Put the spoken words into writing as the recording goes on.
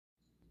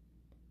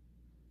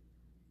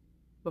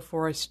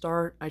Before I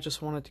start, I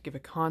just wanted to give a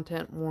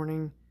content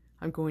warning.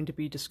 I'm going to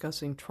be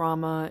discussing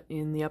trauma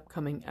in the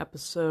upcoming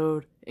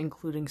episode,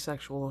 including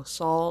sexual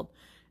assault,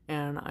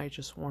 and I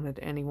just wanted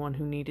anyone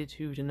who needed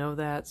to know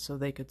that so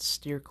they could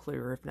steer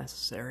clear if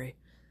necessary.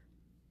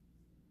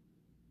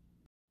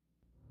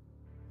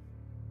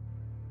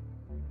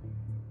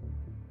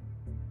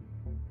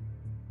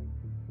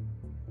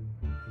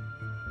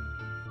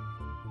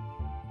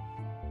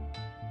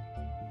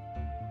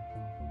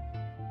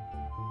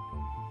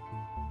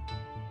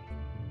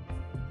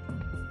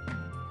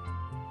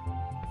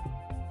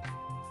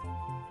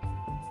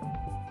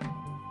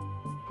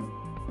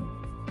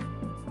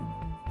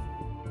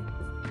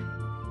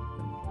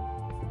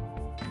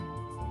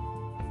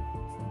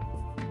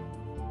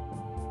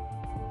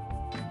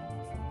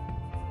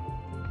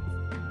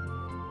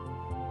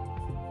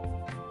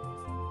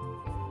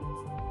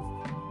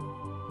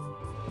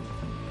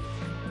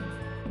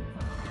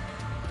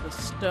 The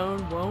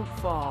stone won't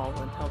fall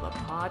until the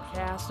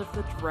podcast of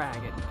the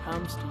dragon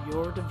comes to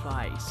your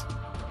device.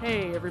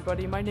 Hey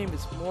everybody, my name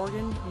is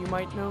Morgan. You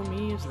might know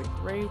me as the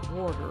Grey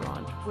Warder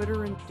on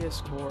Twitter and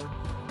Discord.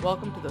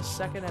 Welcome to the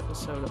second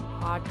episode of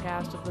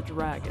Podcast of the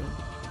Dragon.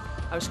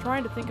 I was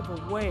trying to think of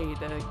a way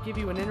to give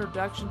you an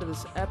introduction to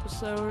this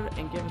episode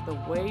and give it the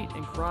weight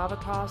and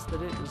gravitas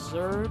that it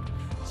deserved,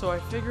 so I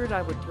figured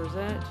I would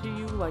present it to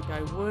you like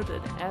I would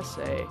an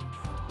essay.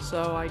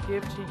 So I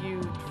give to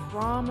you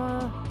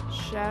Trauma,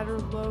 Shatter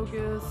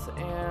Logoth,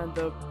 and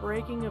the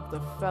Breaking of the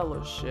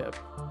Fellowship.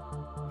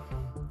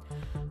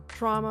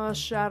 Trauma,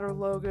 Shatter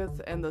Logoth,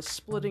 and the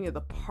Splitting of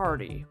the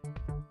Party.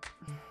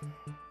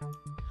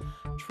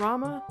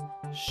 Trauma,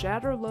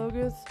 Shatter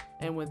Logoth,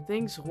 and when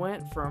things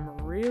went from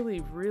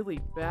really, really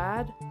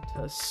bad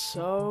to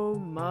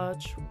so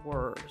much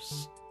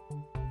worse.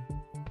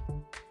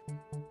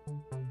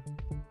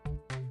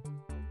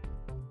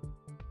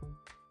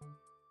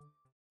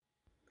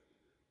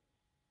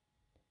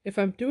 If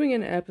I'm doing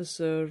an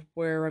episode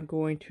where I'm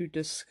going to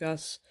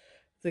discuss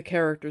the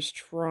character's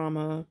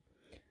trauma,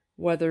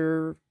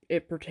 whether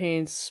it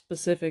pertains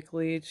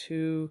specifically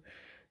to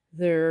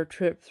their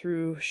trip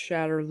through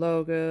Shatter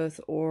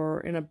Logoth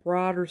or in a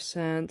broader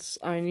sense,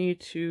 I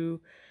need to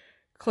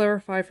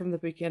clarify from the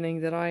beginning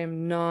that I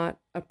am not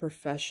a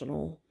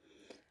professional.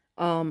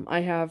 I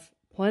have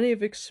plenty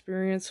of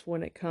experience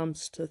when it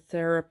comes to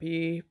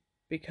therapy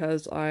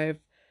because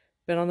I've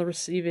been on the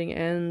receiving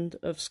end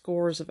of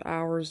scores of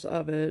hours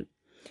of it,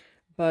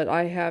 but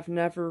I have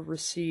never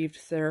received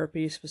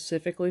therapy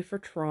specifically for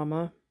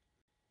trauma.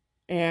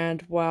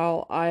 And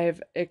while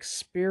I've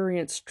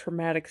experienced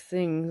traumatic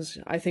things,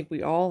 I think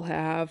we all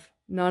have,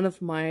 none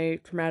of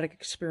my traumatic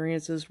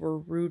experiences were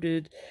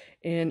rooted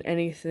in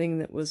anything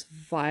that was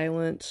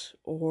violent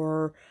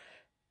or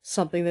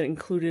something that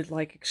included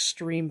like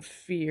extreme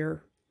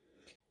fear.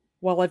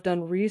 While I've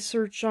done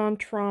research on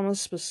trauma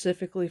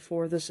specifically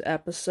for this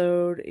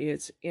episode,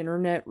 it's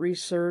internet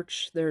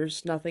research,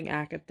 there's nothing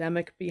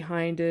academic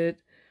behind it,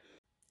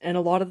 and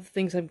a lot of the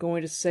things I'm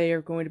going to say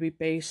are going to be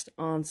based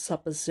on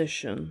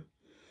supposition.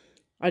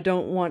 I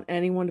don't want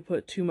anyone to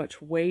put too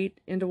much weight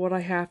into what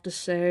I have to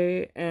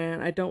say,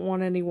 and I don't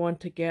want anyone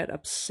to get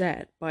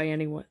upset by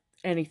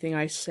anything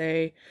I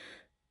say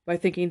by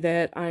thinking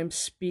that I'm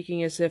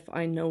speaking as if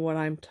I know what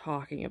I'm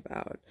talking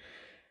about.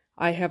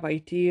 I have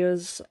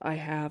ideas, I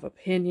have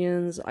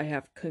opinions, I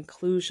have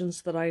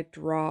conclusions that I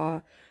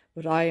draw,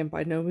 but I am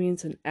by no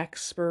means an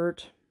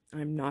expert.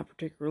 I'm not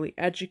particularly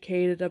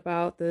educated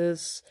about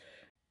this.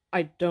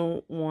 I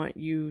don't want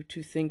you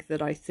to think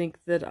that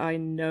I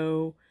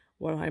know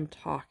what I'm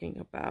talking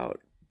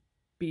about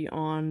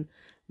beyond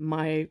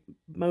my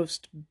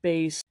most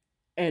base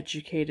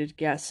educated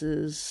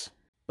guesses,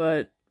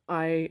 but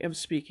I am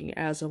speaking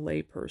as a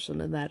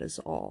layperson, and that is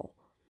all.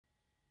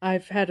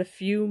 I've had a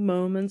few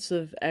moments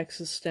of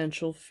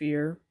existential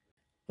fear,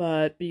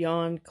 but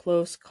beyond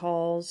close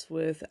calls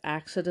with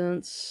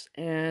accidents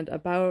and a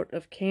bout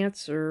of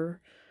cancer,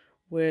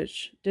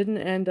 which didn't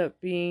end up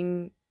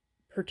being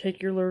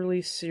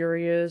particularly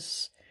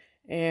serious,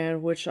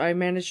 and which I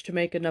managed to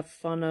make enough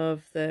fun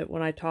of that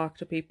when I talk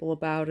to people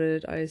about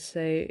it, I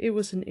say it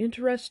was an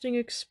interesting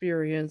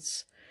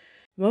experience.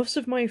 Most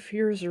of my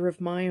fears are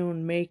of my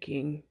own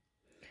making.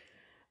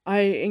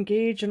 I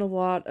engage in a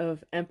lot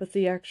of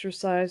empathy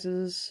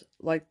exercises,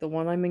 like the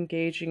one I'm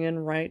engaging in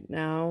right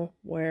now,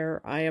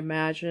 where I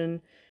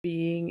imagine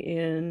being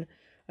in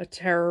a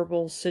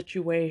terrible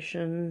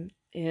situation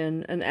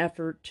in an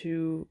effort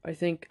to, I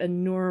think,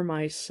 inure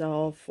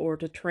myself or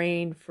to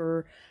train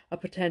for a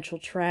potential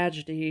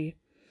tragedy.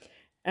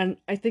 And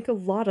I think a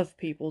lot of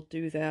people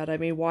do that. I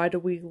mean, why do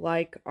we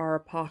like our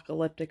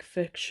apocalyptic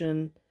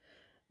fiction?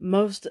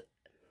 Most,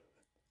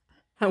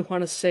 I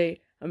want to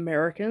say,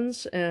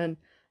 Americans, and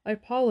I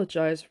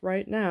apologize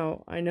right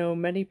now. I know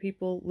many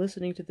people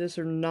listening to this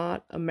are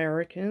not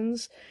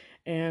Americans,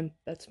 and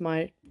that's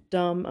my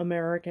dumb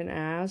American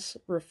ass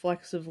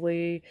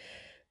reflexively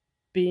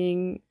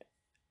being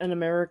an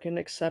American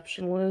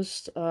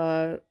exceptionalist.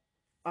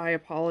 I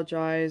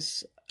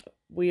apologize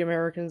we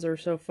Americans are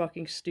so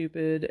fucking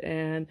stupid,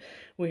 and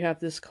we have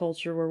this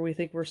culture where we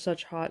think we're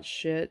such hot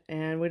shit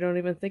and we don't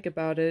even think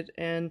about it.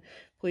 And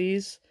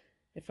please,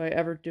 if I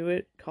ever do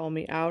it, call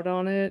me out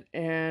on it,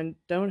 and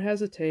don't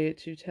hesitate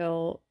to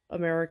tell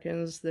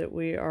Americans that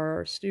we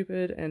are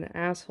stupid and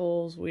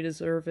assholes. We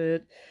deserve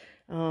it.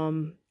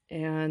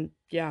 And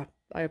yeah,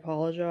 I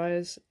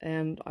apologize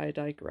and I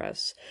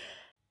digress.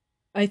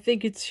 I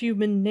think it's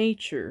human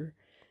nature.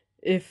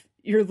 If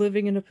you're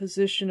living in a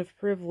position of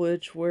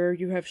privilege where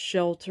you have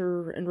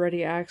shelter and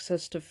ready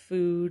access to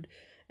food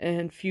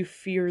and few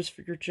fears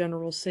for your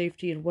general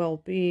safety and well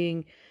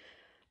being,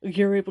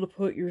 you're able to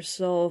put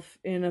yourself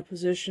in a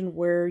position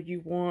where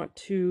you want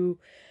to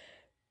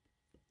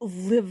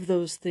live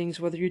those things,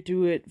 whether you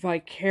do it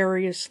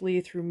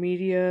vicariously through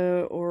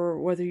media or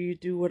whether you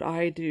do what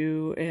I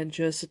do and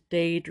just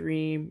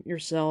daydream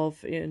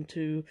yourself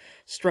into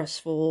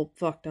stressful,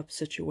 fucked up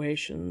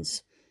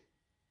situations.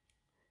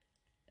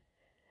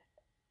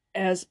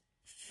 As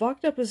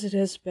fucked up as it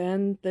has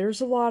been, there's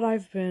a lot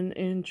I've been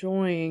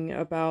enjoying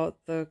about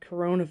the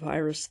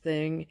coronavirus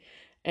thing,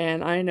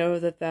 and I know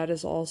that that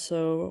is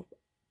also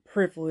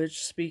privilege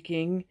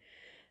speaking.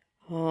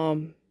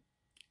 Um,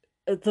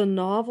 the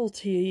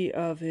novelty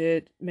of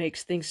it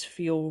makes things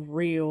feel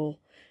real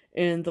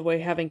in the way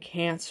having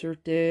cancer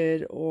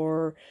did,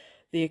 or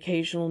the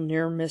occasional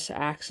near miss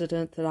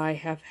accident that I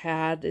have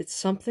had. It's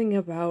something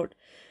about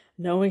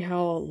knowing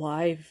how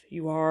alive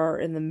you are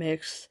in the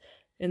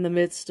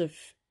midst of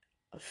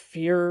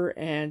fear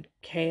and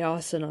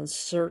chaos and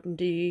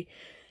uncertainty.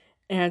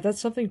 And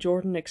that's something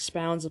Jordan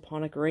expounds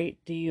upon a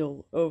great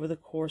deal over the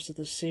course of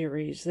the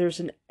series. There's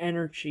an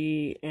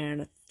energy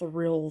and a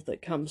thrill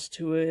that comes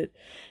to it,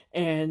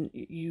 and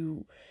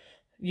you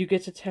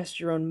get to test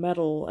your own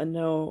mettle and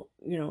know,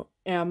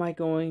 am I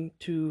going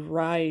to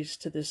rise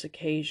to this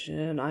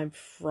occasion? I'm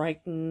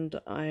frightened,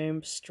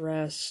 I'm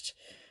stressed,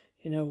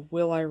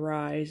 will I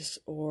rise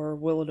or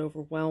will it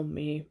overwhelm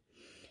me?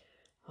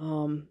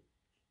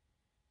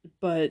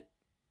 But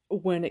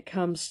when it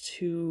comes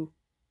to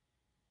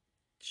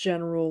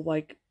general,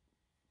 like,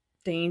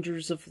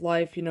 dangers of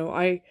life,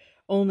 I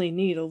only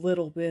need a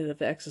little bit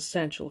of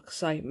existential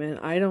excitement.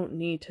 I don't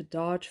need to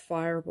dodge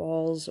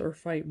fireballs or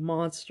fight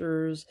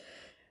monsters.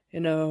 You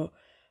know,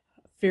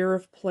 fear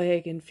of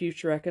plague and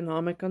future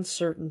economic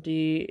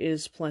uncertainty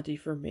is plenty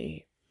for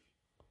me.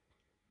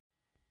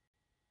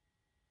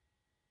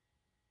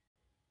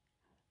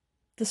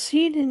 The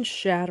scene in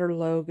Shatter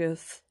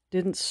Logoth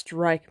didn't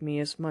strike me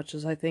as much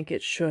as I think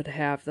it should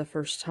have the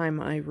first time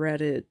I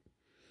read it.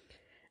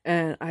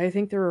 And I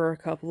think there are a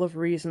couple of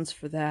reasons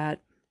for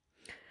that.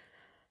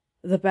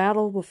 The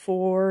battle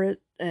before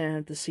it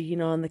and the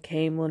scene on the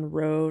Camelin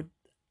Road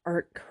are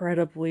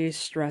incredibly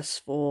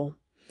stressful.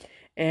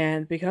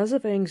 And because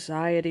of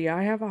anxiety,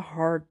 I have a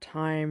hard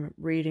time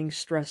reading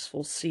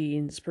stressful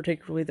scenes,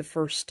 particularly the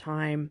first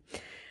time.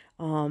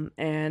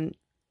 And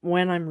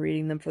when I'm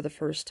reading them for the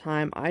first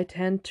time, I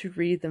tend to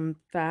read them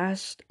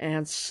fast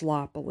and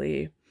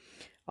sloppily.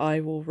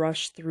 I will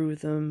rush through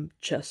them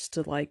just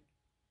to, like,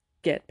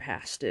 get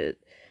past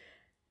it.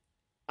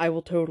 I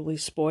will totally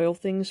spoil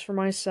things for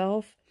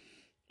myself.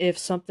 If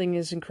something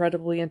is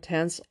incredibly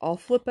intense, I'll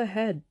flip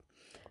ahead.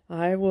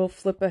 I will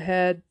flip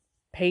ahead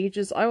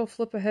pages. I will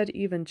flip ahead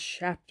even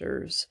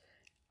chapters.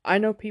 I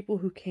know people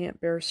who can't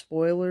bear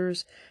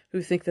spoilers,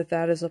 who think that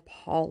that is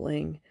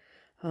appalling.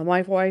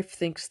 My wife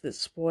thinks that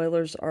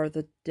spoilers are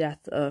the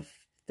death of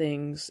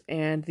things,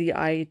 and the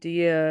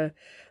idea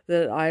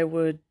that I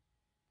would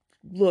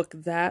look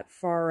that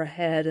far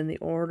ahead in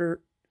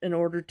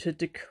order to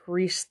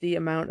decrease the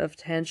amount of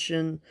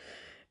tension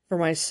for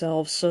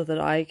myself so that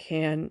I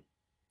can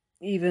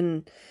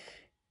even,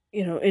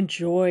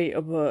 enjoy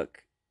a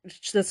book,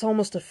 that's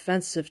almost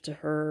offensive to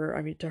her.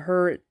 I mean, to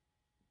her,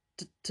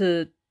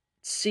 to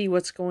see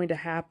what's going to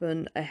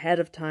happen ahead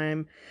of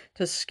time,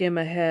 to skim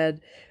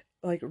ahead,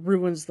 like,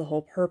 ruins the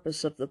whole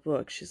purpose of the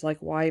book. She's like,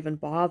 why even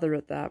bother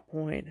at that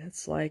point?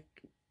 It's like,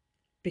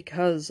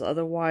 because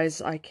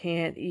otherwise I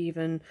can't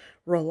even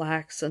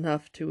relax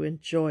enough to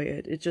enjoy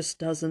it. It just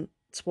doesn't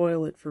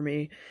spoil it for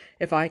me.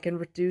 If I can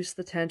reduce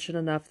the tension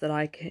enough that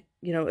I can,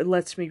 it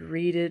lets me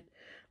read it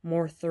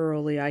more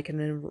thoroughly, I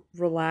can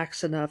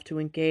relax enough to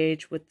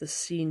engage with the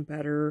scene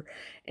better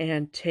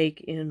and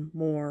take in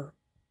more.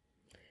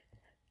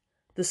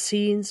 The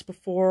scenes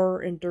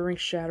before and during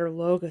Shatter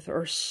Logoth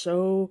are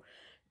so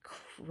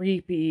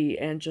creepy,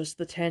 and just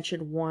the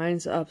tension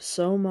winds up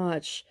so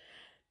much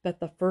that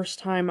the first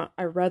time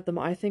I read them,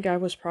 I think I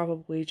was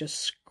probably just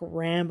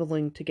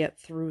scrambling to get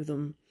through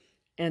them.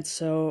 And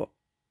so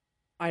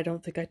I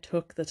don't think I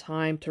took the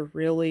time to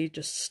really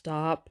just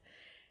stop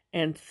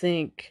and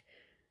think,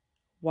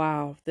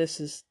 wow, this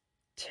is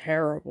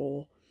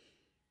terrible.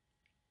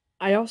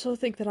 I also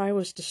think that I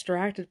was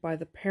distracted by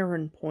the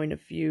Perrin point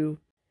of view.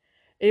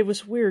 It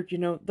was weird,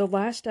 the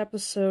last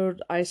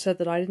episode I said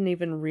that I didn't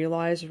even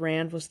realize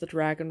Rand was the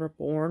Dragon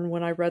Reborn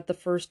when I read the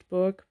first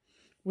book,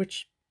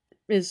 which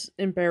is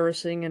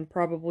embarrassing and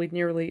probably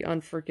nearly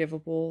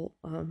unforgivable.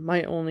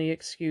 My only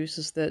excuse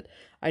is that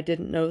I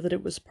didn't know that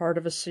it was part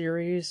of a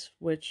series,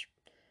 which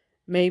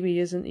maybe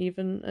isn't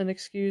even an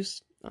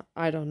excuse.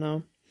 I don't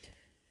know.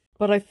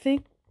 But I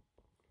think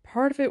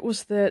part of it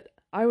was that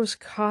I was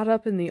caught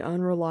up in the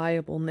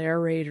unreliable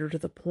narrator to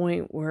the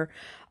point where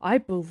I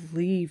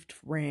believed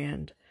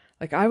Rand.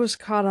 Like, I was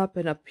caught up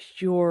in a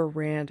pure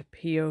Rand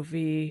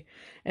POV,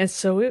 and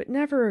so it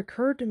never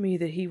occurred to me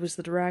that he was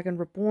the Dragon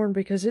Reborn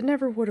because it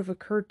never would have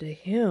occurred to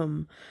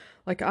him.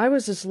 Like, I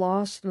was as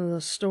lost in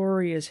the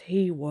story as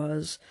he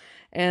was,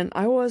 and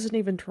I wasn't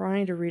even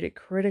trying to read it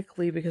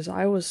critically because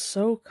I was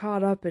so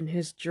caught up in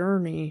his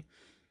journey.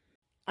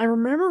 I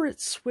remember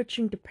it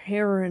switching to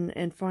Perrin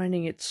and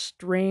finding it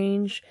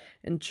strange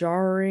and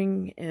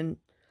jarring and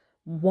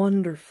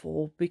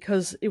wonderful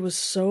because it was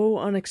so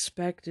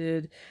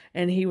unexpected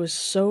and he was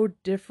so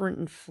different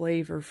in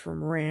flavor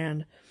from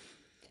Rand.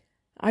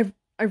 I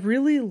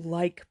really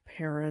like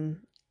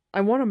Perrin.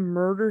 I want to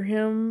murder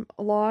him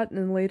a lot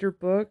in later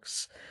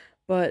books,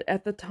 but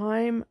at the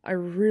time I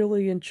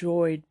really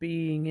enjoyed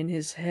being in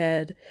his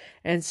head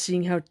and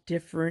seeing how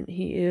different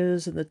he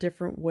is and the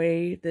different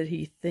way that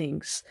he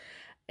thinks.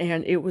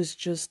 And it was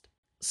just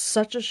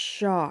such a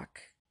shock.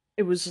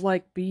 It was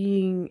like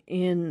being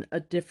in a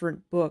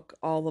different book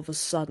all of a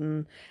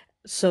sudden,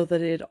 so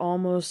that it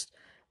almost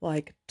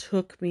like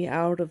took me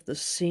out of the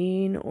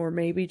scene, or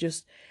maybe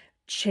just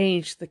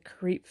changed the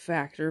creep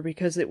factor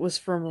because it was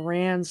from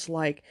Rand's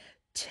like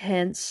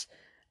tense,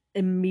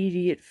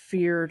 immediate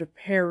fear to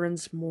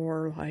Perrin's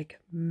more like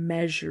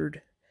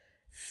measured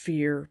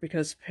fear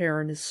because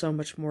Perrin is so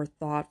much more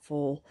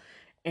thoughtful.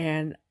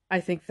 And I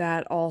think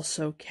that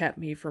also kept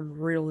me from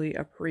really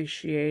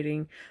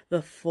appreciating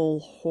the full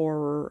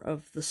horror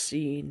of the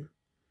scene.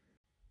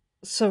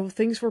 So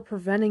things were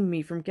preventing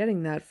me from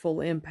getting that full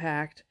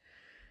impact.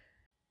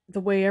 The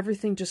way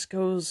everything just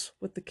goes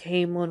with the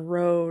Caemlyn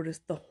Road,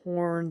 the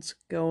horns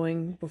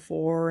going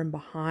before and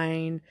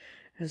behind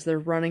as they're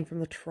running from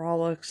the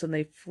Trollocs and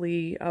they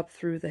flee up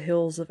through the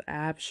hills of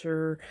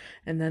Abshur,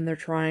 and then they're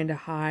trying to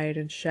hide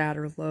in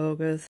Shatter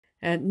Logoth.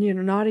 And,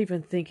 not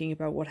even thinking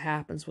about what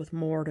happens with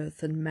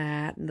Mordeth and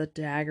Mat and the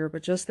dagger,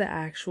 but just the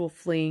actual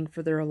fleeing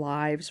for their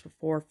lives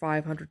before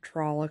 500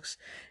 Trollocs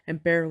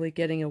and barely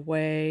getting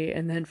away,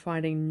 and then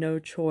finding no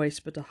choice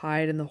but to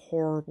hide in the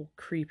horrible,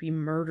 creepy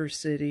murder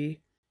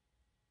city.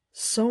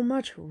 So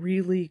much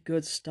really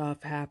good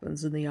stuff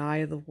happens in the Eye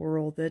of the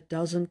World that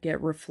doesn't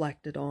get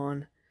reflected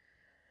on.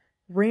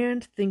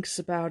 Rand thinks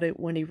about it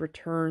when he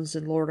returns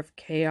in Lord of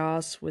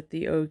Chaos with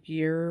the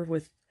Ogier,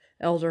 with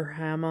Elder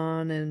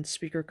Hammon and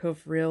Speaker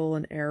Kovriel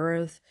and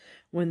Aerith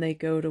when they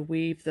go to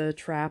weave the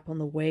trap on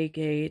the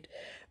Waygate,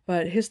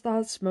 but his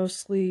thoughts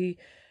mostly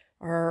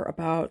are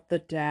about the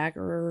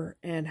dagger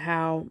and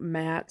how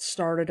Mat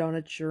started on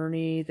a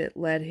journey that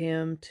led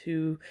him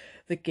to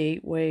the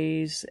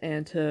gateways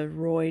and to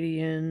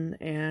Rhuidean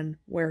and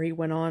where he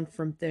went on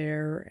from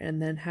there, and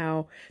then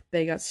how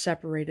they got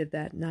separated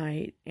that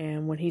night.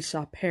 And when he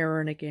saw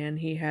Perrin again,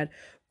 he had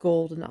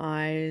golden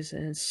eyes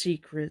and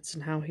secrets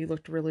and how he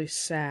looked really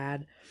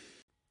sad.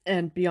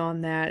 And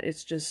beyond that,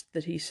 it's just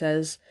that he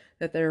says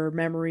that there are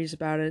memories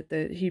about it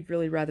that he'd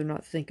really rather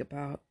not think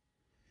about.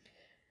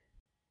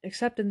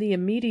 Except in the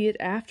immediate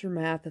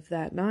aftermath of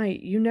that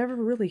night, you never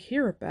really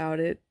hear about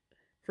it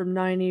from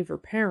Nynaeve or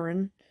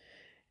Perrin,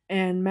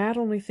 and Mat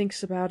only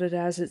thinks about it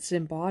as it's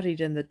embodied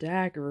in the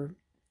dagger,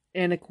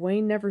 and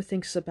Egwene never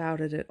thinks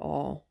about it at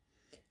all.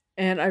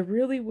 And I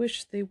really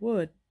wish they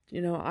would.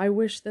 I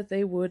wish that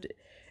they would,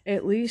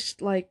 at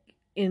least like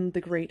in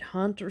The Great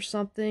Hunt or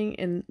something,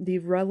 in the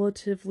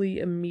relatively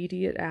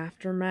immediate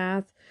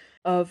aftermath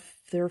of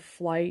their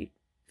flight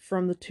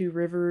from the Two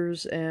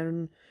Rivers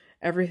and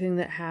everything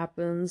that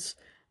happens,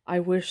 I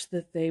wish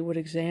that they would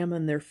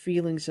examine their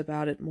feelings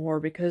about it more,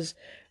 because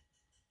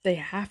they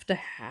have to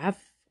have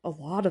a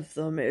lot of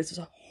them. It's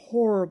a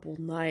horrible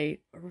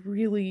night, a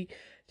really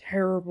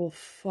terrible,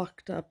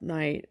 fucked up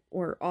night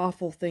where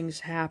awful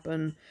things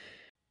happen,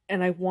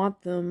 and I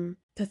want them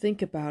to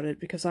think about it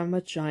because I'm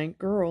a giant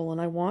girl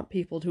and I want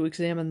people to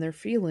examine their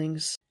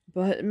feelings,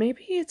 but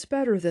maybe it's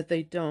better that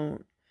they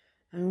don't.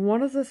 And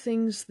one of the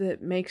things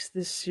that makes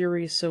this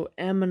series so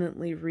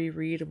eminently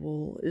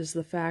rereadable is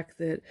the fact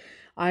that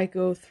I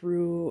go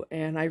through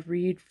and I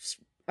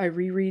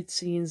reread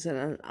scenes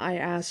and I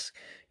ask,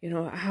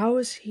 how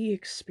is he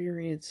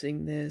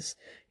experiencing this?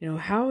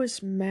 How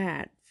is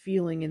Mat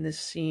feeling in this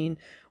scene?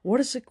 What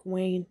is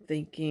Egwene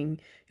thinking?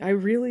 I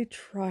really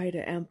try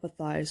to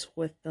empathize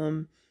with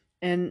them,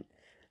 and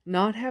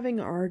not having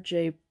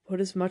RJ put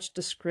as much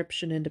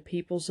description into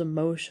people's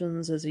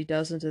emotions as he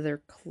does into their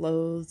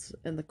clothes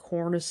and the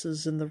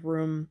cornices in the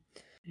room,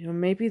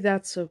 maybe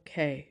that's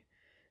okay.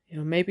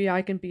 Maybe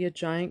I can be a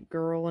giant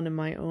girl and in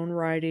my own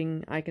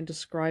writing I can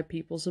describe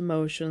people's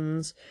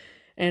emotions,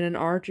 and in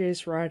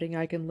RJ's writing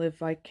I can live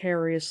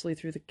vicariously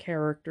through the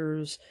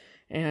characters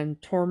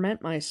and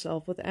torment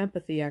myself with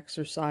empathy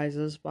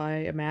exercises by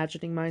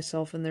imagining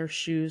myself in their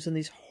shoes in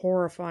these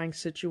horrifying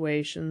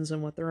situations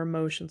and what their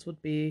emotions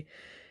would be.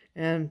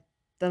 And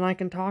then I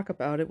can talk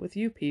about it with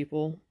you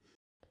people.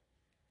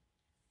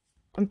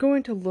 I'm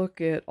going to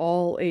look at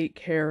all 8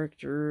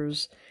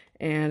 characters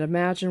and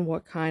imagine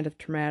what kind of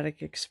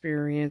traumatic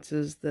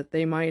experiences that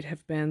they might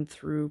have been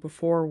through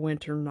before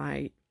Winter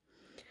Night.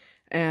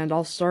 And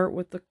I'll start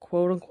with the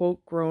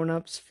quote-unquote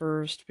grown-ups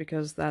first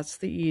because that's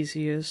the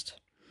easiest.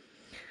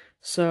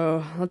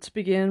 So let's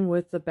begin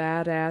with the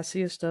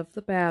badassiest of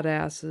the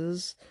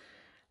badasses.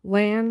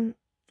 Lon.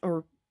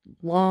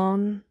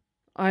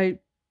 I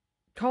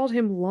called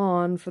him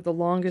Lon for the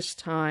longest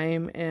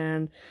time,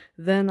 and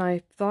then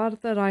I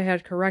thought that I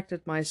had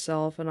corrected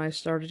myself, and I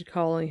started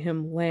calling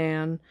him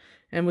Lan,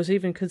 and was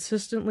even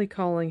consistently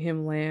calling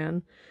him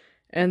Lan.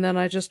 And then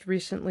I just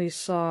recently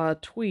saw a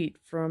tweet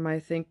from, I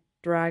think,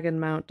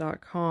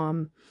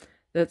 dragonmount.com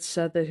that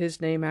said that his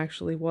name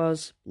actually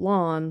was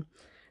Lon,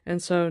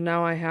 and so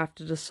now I have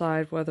to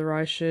decide whether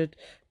I should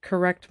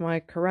correct my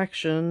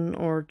correction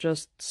or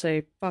just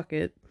say fuck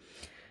it.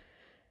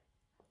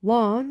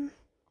 Lon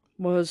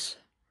was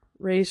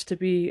raised to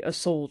be a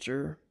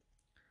soldier,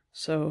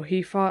 so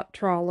he fought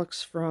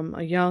Trollocs from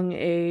a young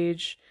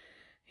age.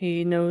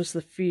 He knows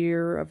the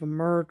fear of a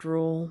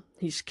Myrddraal.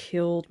 He's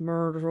killed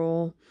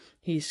Myrddraal.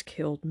 He's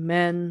killed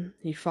men.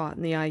 He fought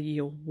in the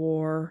Aiel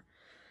War.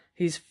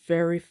 He's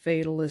very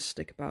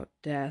fatalistic about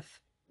death.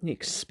 He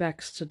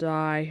expects to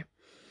die.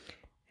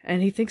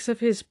 And he thinks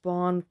of his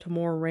bond to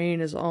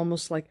Moiraine as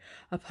almost like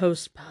a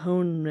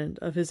postponement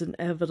of his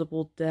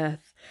inevitable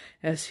death,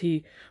 as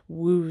he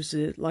woos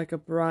it like a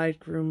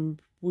bridegroom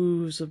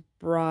woos a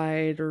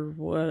bride, or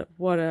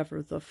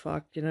whatever the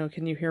fuck,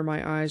 can you hear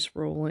my eyes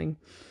rolling?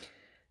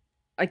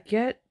 I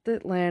get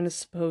that Lan is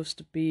supposed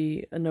to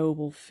be a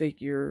noble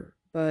figure,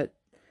 but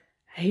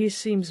he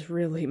seems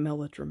really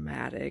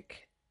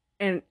melodramatic.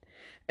 And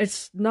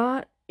it's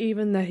not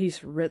even that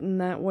he's written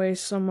that way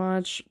so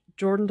much.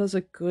 Jordan does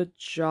a good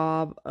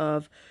job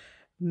of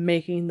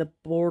making the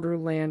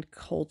Borderland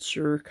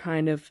culture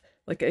kind of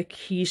like a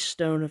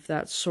keystone of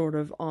that sort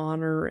of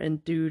honor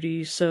and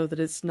duty, so that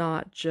it's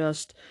not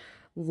just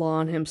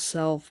Lon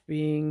himself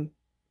being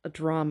a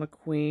drama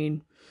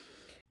queen.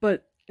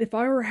 But if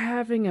I were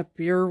having a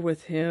beer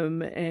with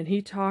him and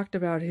he talked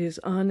about his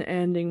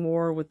unending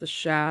war with the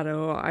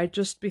Shadow, I'd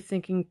just be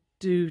thinking,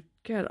 dude,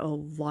 get a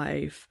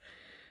life.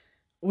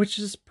 Which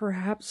is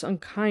perhaps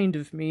unkind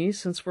of me,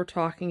 since we're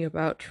talking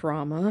about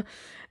trauma,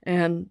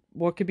 and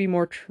what could be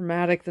more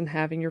traumatic than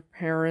having your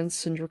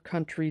parents and your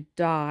country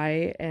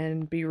die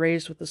and be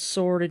raised with a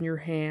sword in your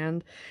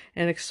hand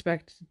and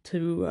expected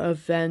to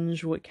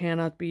avenge what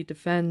cannot be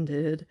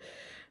defended.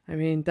 I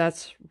mean,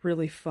 that's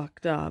really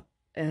fucked up,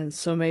 and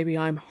so maybe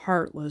I'm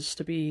heartless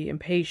to be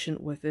impatient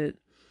with it,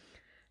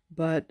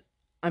 but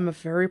I'm a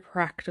very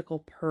practical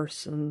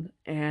person,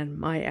 and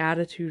my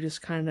attitude is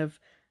kind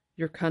of,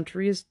 your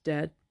country is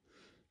dead.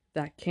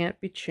 That can't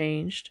be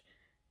changed.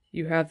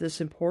 You have this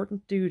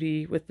important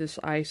duty with this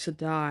Aes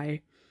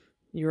Sedai.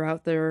 You're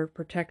out there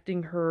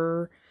protecting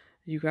her.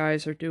 You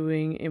guys are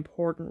doing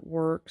important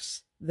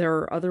works. There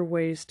are other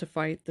ways to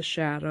fight the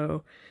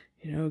Shadow.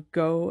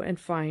 Go and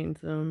find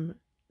them.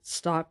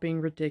 Stop being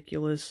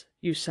ridiculous.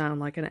 You sound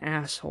like an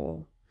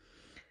asshole.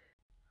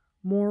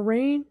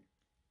 Moiraine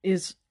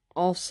is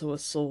also a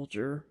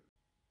soldier.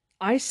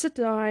 Aes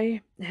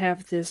Sedai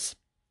have this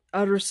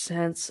utter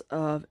sense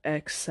of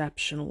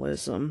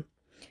exceptionalism,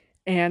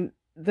 and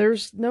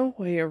there's no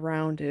way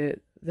around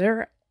it.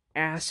 They're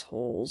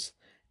assholes,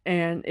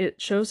 and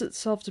it shows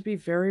itself to be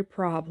very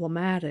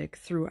problematic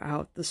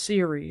throughout the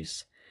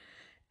series.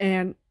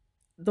 And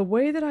the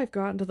way that I've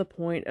gotten to the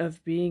point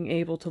of being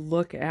able to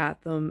look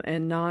at them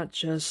and not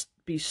just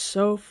be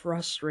so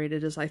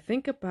frustrated as I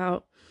think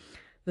about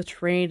the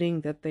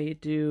training that they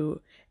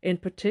do, in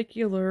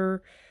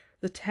particular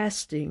the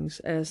testings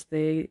as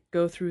they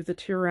go through the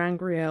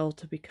ter'angreal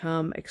to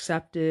become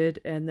accepted,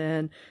 and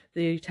then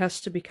the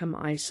test to become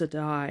Aes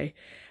Sedai,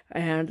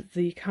 and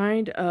the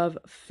kind of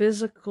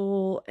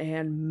physical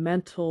and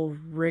mental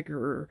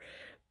rigor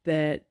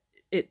that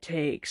it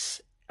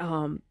takes.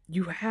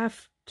 You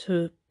have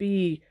to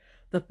be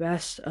the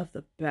best of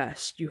the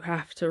best. You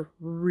have to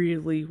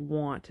really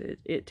want it.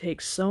 It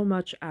takes so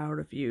much out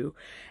of you.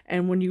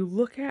 And when you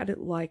look at it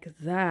like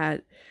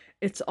that,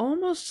 it's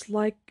almost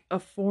like a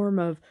form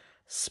of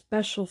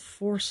special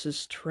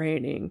forces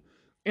training.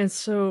 And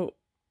so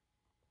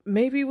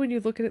maybe when you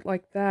look at it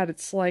like that,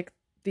 it's like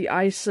the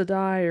Aes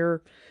Sedai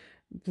or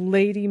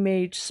Lady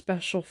Mage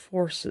Special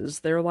Forces.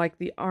 They're like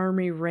the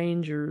Army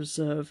Rangers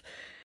of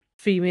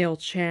female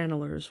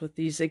channelers with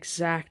these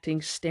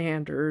exacting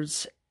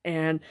standards,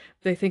 and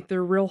they think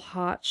they're real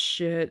hot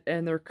shit,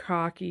 and they're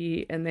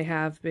cocky, and they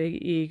have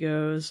big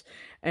egos.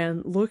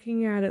 And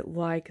looking at it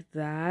like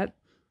that,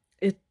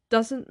 it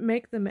doesn't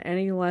make them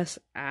any less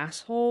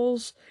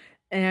assholes,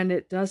 and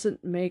it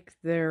doesn't make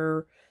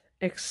their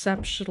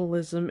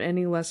exceptionalism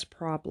any less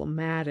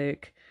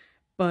problematic,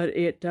 but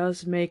it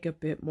does make a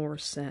bit more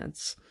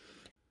sense.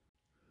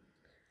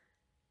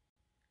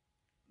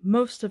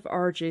 Most of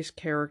RJ's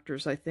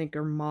characters, I think,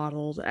 are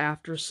modeled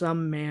after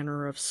some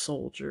manner of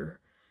soldier.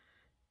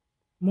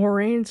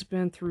 Moiraine's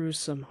been through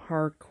some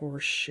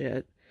hardcore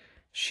shit.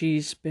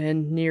 She's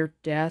been near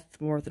death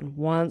more than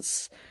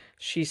once.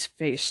 She's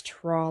faced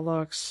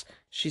Trollocs.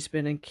 She's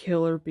been in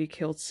kill or be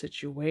killed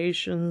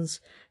situations.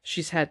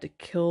 She's had to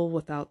kill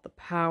without the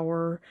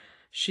power.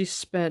 She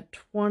spent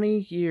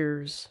 20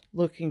 years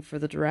looking for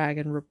the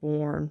Dragon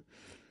Reborn.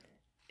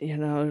 You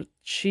know,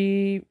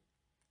 she's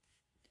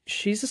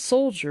a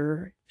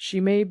soldier. She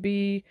may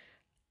be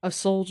a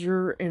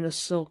soldier in a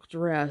silk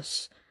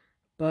dress,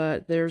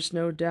 but there's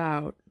no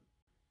doubt.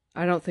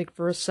 I don't think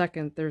for a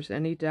second there's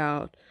any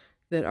doubt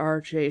that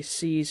RJ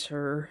sees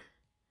her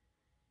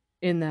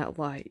in that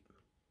light.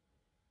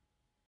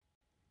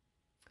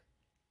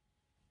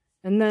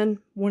 And then,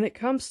 when it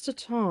comes to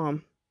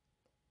Tom,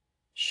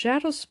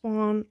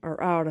 Shadowspawn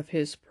are out of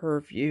his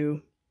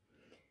purview.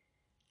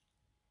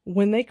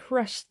 When they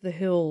crest the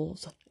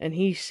hills and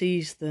he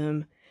sees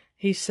them,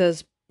 he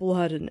says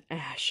blood and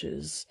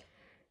ashes.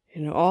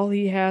 You know, all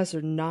he has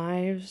are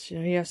knives. You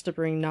know, he has to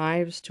bring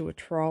knives to a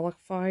Trolloc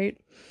fight.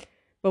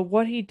 But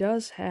what he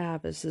does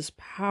have is this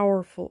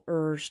powerful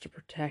urge to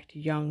protect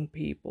young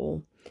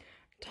people.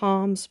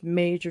 Tom's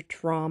major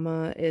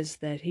trauma is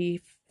that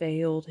he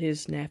failed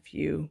his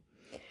nephew.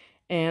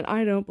 And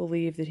I don't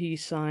believe that he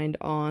signed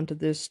on to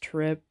this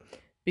trip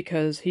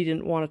because he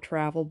didn't want to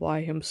travel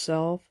by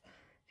himself.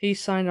 He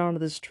signed on to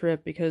this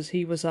trip because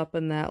he was up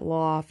in that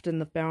loft in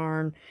the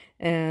barn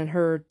and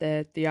heard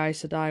that the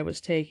Aes Sedai was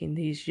taking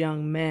these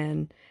young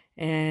men.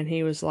 And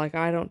he was like,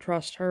 I don't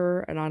trust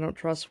her, and I don't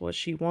trust what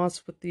she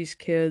wants with these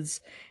kids,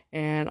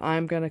 and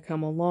I'm going to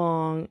come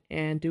along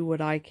and do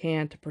what I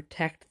can to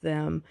protect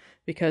them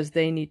because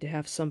they need to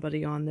have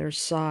somebody on their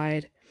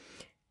side.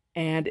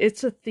 And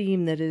it's a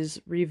theme that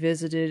is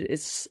revisited.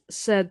 It's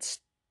said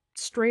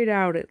straight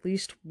out at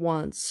least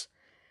once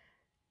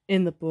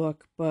in the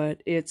book,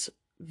 but it's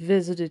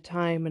visited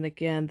time and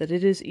again that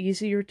it is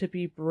easier to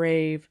be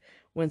brave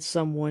when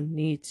someone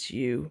needs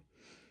you.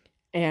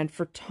 And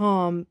for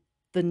Tom,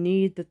 the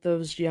need that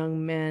those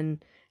young men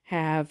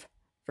have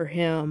for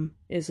him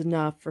is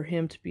enough for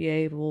him to be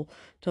able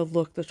to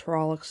look the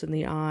Trollocs in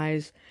the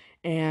eyes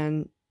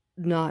and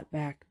not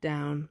back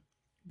down,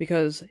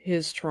 because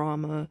his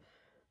trauma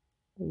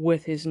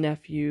with his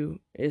nephew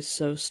is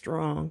so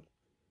strong.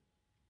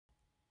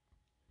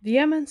 The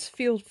Emond's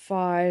Field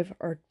 5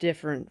 are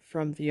different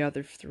from the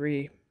other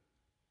three.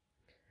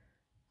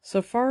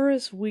 So far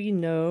as we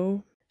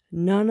know,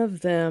 none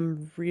of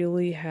them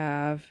really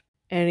have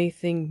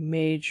anything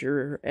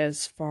major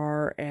as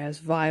far as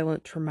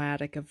violent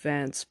traumatic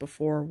events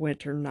before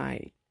Winter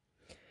Night.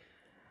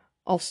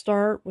 I'll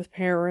start with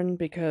Perrin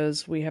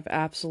because we have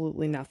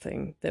absolutely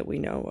nothing that we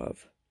know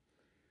of.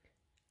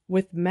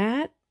 With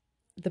Mat,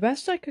 the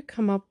best I could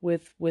come up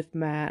with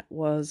Mat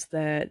was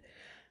that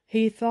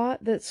he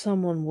thought that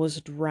someone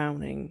was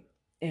drowning,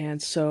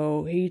 and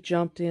so he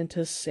jumped in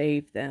to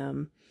save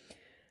them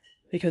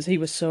because he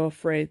was so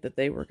afraid that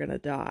they were going to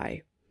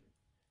die.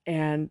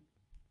 And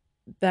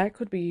that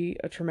could be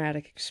a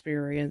traumatic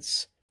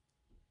experience.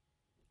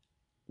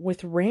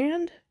 With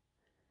Rand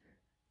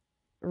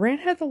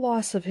had the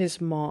loss of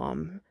his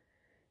mom,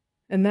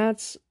 and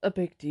that's a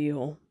big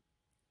deal.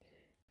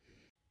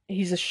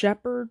 He's a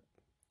shepherd,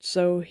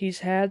 so he's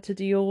had to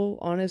deal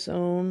on his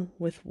own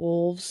with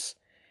wolves,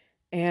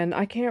 and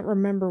I can't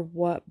remember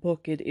what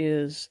book it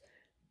is,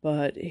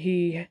 but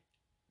he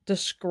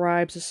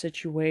describes a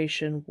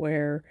situation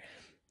where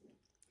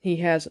he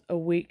has a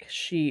weak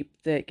sheep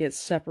that gets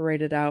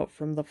separated out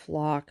from the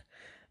flock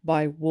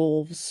by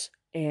wolves,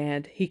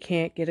 and he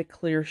can't get a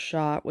clear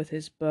shot with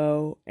his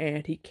bow,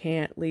 and he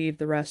can't leave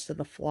the rest of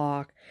the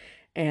flock,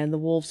 and the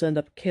wolves end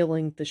up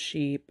killing the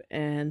sheep,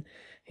 and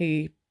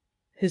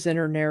his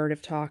inner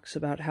narrative talks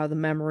about how the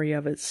memory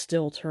of it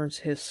still turns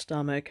his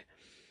stomach,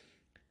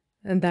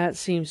 and that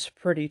seems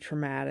pretty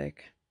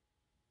traumatic.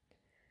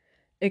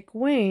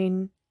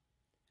 Egwene,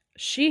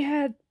 she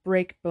had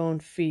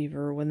breakbone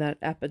fever when that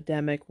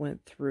epidemic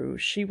went through.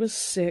 She was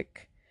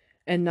sick,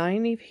 and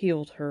Nynaeve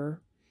healed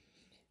her,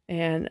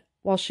 and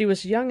while she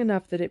was young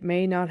enough that it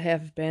may not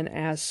have been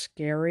as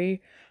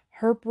scary,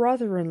 her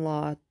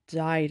brother-in-law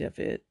died of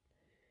it.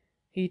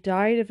 He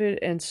died of it,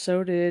 and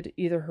so did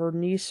either her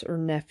niece or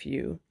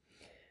nephew.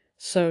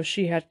 So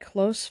she had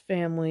close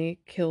family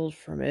killed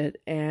from it,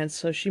 and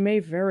so she may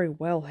very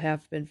well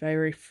have been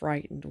very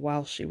frightened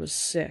while she was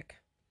sick.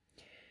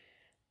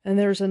 And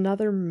there's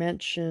another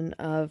mention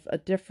of a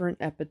different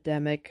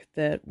epidemic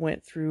that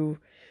went through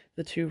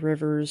the Two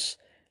Rivers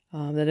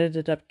that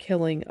ended up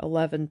killing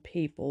 11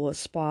 people, a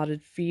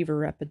spotted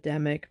fever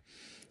epidemic.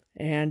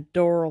 And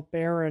Doral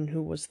Barron,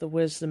 who was the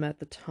wisdom at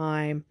the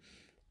time,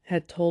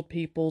 had told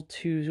people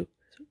to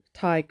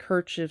tie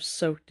kerchiefs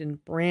soaked in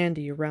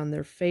brandy around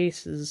their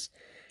faces.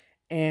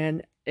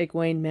 And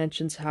Egwene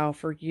mentions how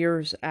for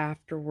years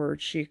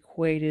afterwards she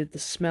equated the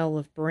smell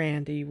of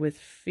brandy with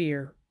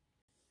fear.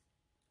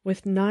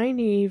 With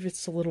Nynaeve,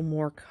 it's a little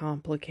more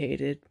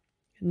complicated.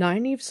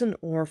 Nynaeve's an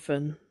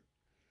orphan.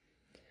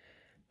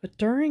 But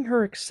during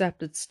her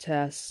acceptance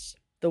tests,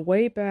 the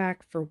way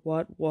back for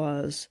what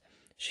was,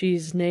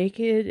 she's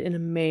naked in a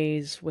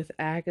maze with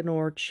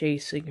Agenor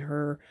chasing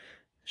her,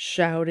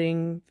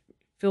 shouting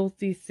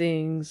filthy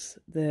things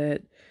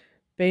that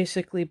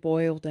basically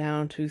boil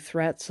down to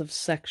threats of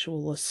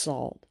sexual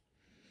assault.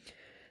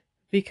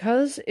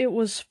 Because it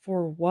was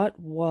for what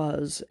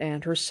was,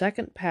 and her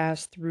second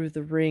pass through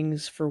the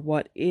rings for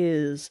what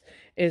is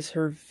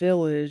her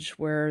village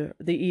where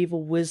the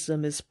evil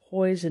wisdom is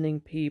poisoning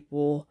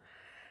people,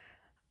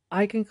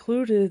 I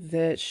concluded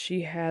that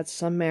she had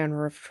some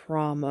manner of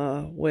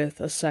trauma with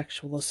a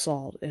sexual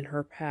assault in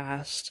her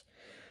past.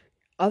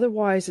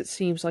 Otherwise, it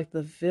seems like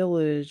the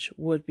village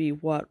would be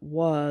what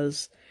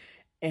was,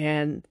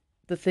 and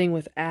the thing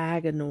with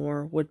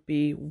Aginor would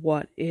be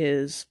what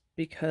is,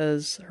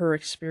 because her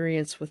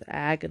experience with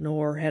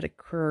Aginor had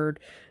occurred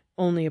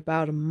only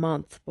about a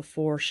month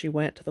before she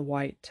went to the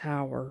White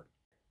Tower.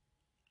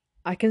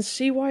 I can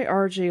see why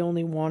RJ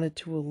only wanted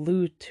to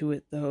allude to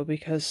it, though,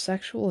 because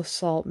sexual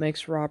assault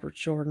makes Robert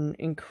Jordan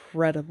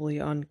incredibly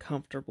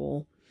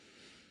uncomfortable.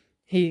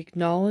 He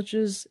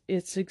acknowledges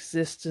its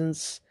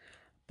existence,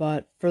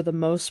 but for the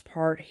most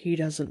part, he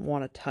doesn't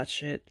want to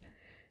touch it.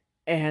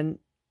 And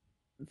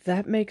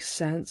that makes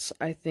sense,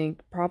 I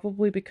think,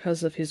 probably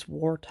because of his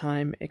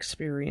wartime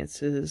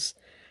experiences.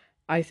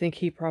 I think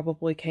he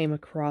probably came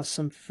across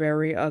some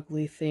very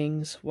ugly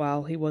things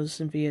while he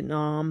was in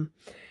Vietnam,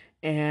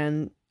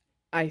 and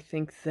I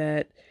think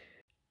that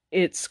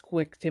it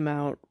squicked him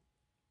out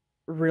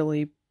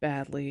really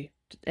badly,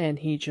 and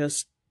he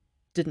just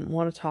didn't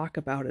want to talk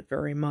about it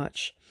very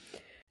much.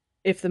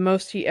 If the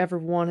most he ever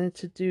wanted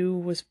to do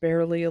was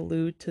barely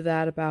allude to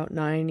that about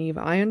Nynaeve,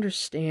 I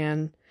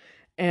understand.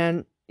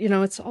 And,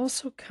 it's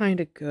also kind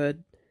of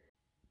good,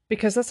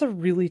 because that's a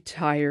really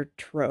tired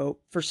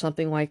trope for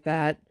something like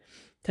that,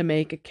 to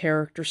make a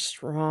character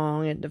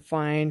strong and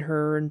define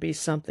her and be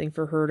something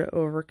for her to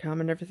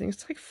overcome and everything.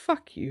 It's like,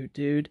 fuck you,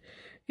 dude.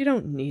 You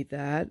don't need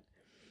that.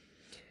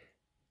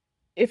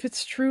 If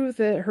it's true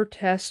that her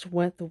test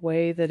went the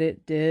way that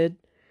it did,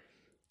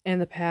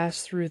 and the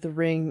pass through the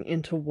ring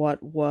into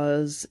what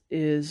was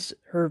is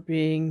her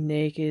being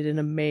naked in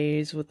a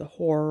maze with a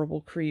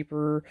horrible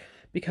creeper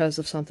because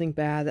of something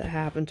bad that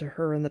happened to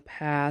her in the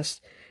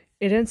past,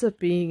 it ends up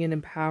being an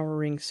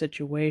empowering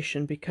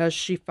situation because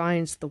she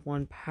finds the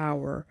one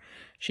power.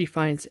 She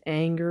finds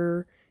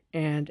anger,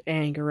 and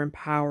anger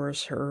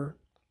empowers her.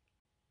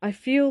 I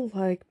feel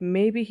like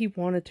maybe he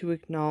wanted to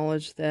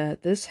acknowledge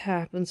that this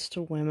happens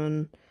to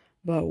women,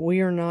 but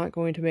we are not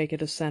going to make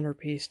it a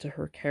centerpiece to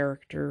her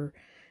character.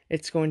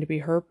 It's going to be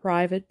her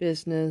private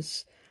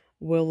business.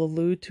 We'll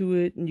allude to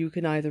it, and you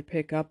can either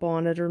pick up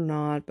on it or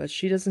not, but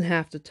she doesn't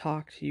have to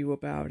talk to you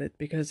about it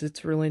because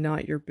it's really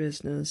not your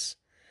business.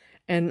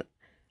 And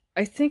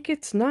I think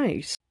it's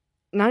nice.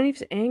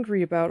 Nynaeve's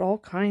angry about all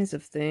kinds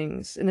of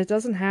things, and it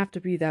doesn't have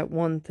to be that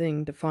one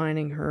thing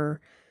defining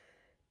her.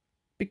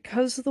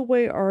 Because of the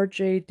way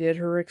RJ did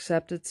her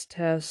acceptance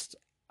test,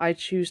 I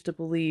choose to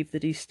believe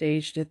that he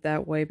staged it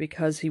that way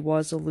because he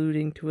was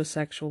alluding to a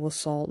sexual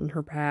assault in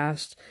her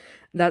past.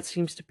 That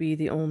seems to be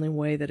the only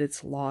way that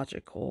it's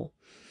logical.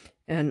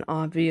 And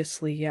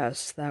obviously,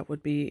 yes, that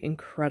would be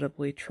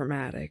incredibly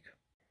traumatic.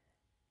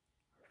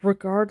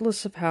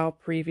 Regardless of how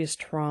previous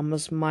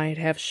traumas might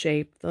have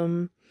shaped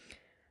them,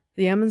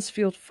 the Emond's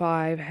Field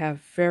Five have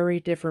very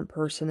different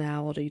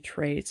personality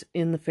traits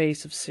in the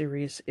face of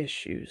serious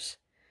issues.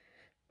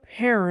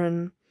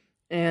 Perrin,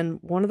 and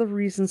one of the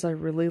reasons I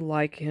really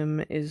like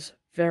him, is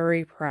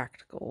very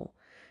practical.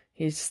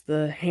 He's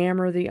the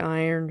hammer the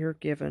iron you're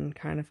given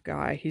kind of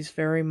guy. He's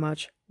very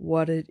much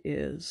what it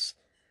is.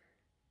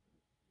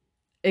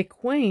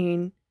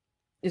 Egwene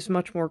is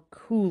much more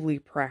coolly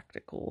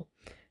practical.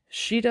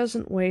 She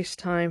doesn't waste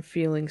time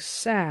feeling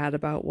sad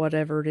about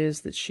whatever it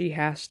is that she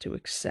has to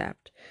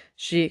accept.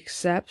 She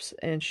accepts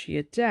and she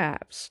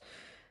adapts.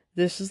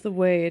 This is the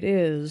way it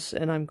is,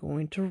 and I'm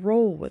going to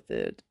roll with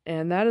it.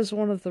 And that is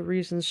one of the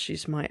reasons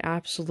she's my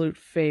absolute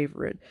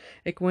favorite.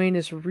 Egwene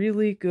is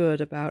really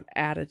good about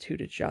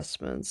attitude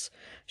adjustments.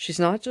 She's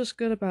not just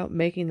good about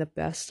making the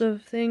best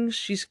of things,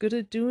 she's good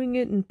at doing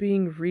it and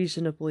being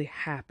reasonably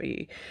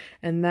happy.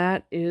 And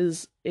that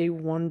is a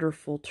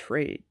wonderful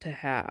trait to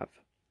have.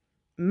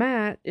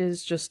 Mat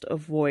is just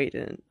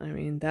avoidant. I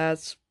mean,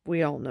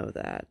 we all know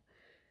that.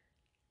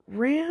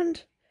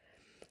 Rand?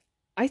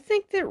 I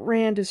think that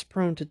Rand is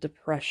prone to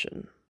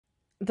depression.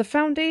 The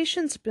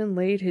foundation's been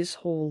laid his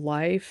whole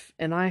life,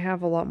 and I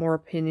have a lot more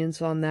opinions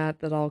on that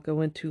I'll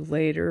go into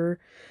later,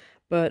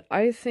 but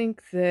I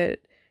think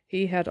that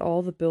he had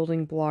all the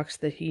building blocks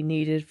that he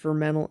needed for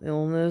mental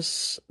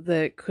illness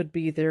that could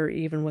be there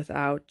even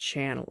without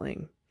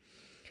channeling.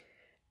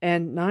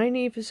 And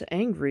Nynaeve is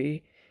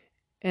angry,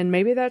 and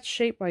maybe that's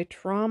shaped by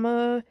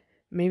trauma.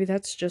 Maybe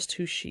that's just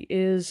who she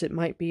is. It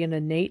might be an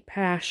innate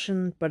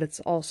passion, but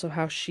it's also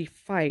how she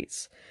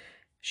fights.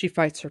 She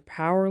fights her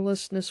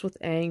powerlessness with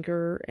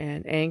anger,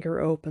 and anger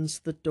opens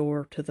the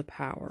door to the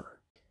power.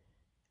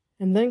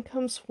 And then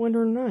comes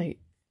Winter Night.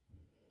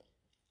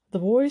 The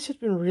boys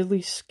had been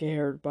really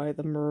scared by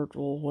the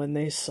Myrtle when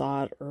they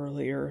saw it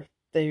earlier.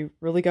 They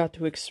really got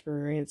to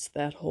experience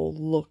that whole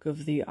look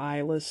of the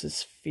eyeless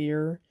as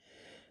fear.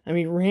 I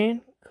mean,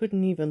 Rand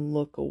couldn't even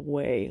look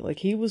away. Like,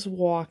 he was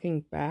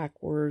walking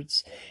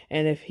backwards,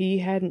 and if he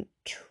hadn't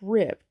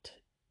tripped,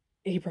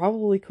 he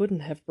probably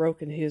couldn't have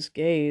broken his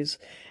gaze.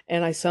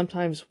 And I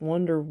sometimes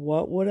wonder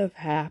what would have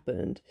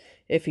happened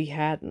if he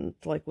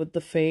hadn't. Like, would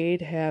the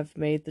Fade have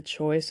made the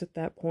choice at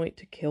that point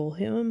to kill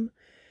him?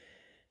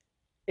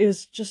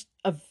 Is just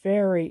a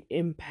very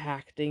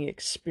impacting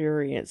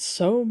experience.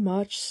 So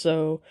much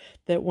so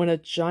that when a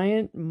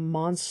giant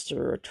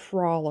monster, a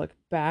Trolloc,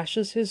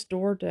 bashes his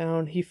door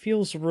down, he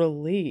feels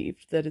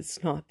relieved that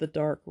it's not the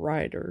Dark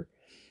Rider.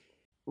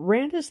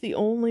 Rand is the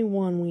only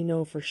one we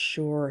know for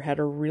sure had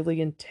a really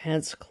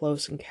intense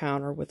close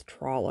encounter with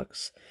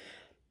Trollocs.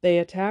 They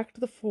attacked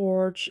the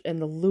Forge and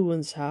the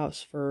Lewin's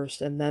house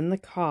first, and then the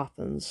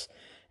Cothans,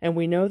 and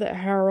we know that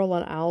Harrold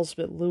and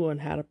Alsbeth Lewin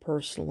had a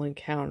personal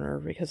encounter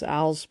because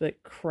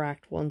Alsbeth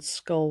cracked one's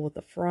skull with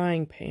a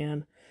frying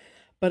pan.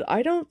 But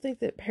I don't think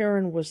that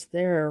Perrin was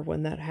there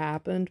when that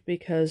happened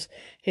because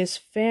his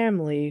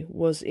family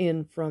was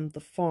in from the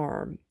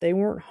farm. They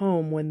weren't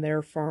home when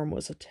their farm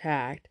was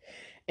attacked,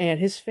 and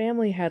his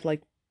family had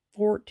like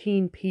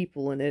 14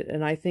 people in it,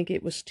 and I think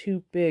it was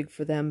too big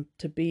for them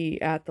to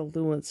be at the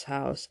Lewins'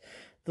 house.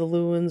 The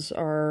Lewins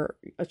are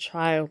a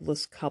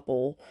childless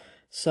couple,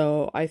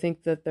 so I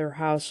think that their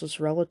house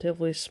was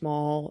relatively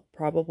small,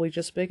 probably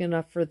just big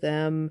enough for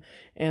them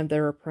and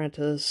their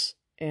apprentice,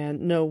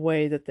 and no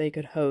way that they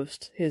could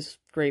host his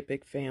great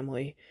big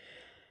family.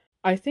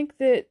 I think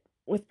that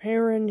with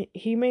Perrin,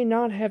 he may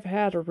not have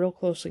had a real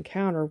close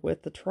encounter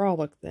with the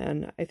Trolloc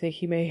then. I think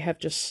he may have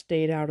just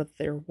stayed out of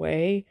their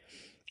way,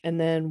 and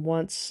then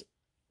once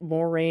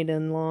Moiraine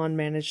and Lon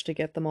managed to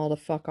get them all to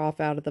fuck off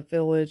out of the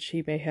village,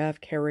 he may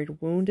have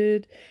carried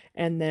wounded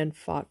and then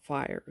fought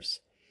fires.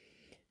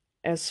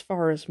 As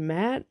far as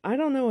Mat, I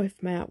don't know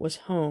if Mat was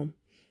home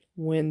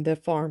when the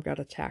farm got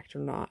attacked or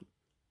not.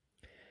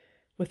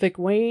 With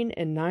Egwene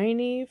and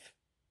Nynaeve,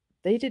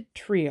 they did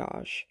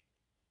triage.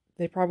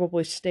 They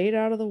probably stayed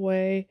out of the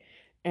way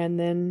and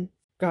then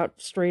got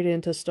straight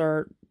in to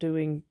start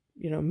doing,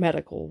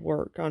 medical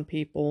work on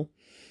people.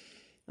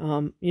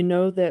 You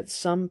know that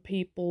some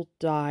people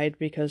died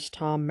because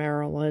Tom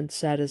Maryland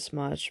said as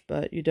much,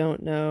 but you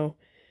don't know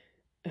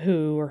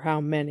who or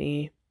how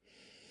many.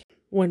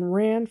 When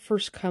Rand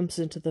first comes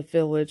into the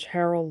village,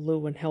 Harrold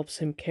Lewin helps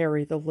him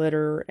carry the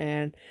litter,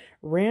 and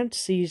Rand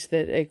sees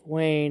that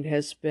Egwene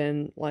has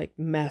been,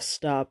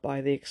 messed up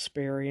by the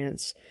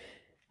experience.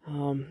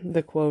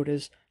 The quote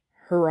is,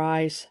 "Her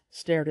eyes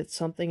stared at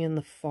something in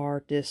the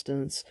far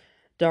distance.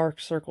 Dark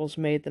circles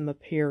made them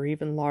appear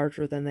even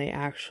larger than they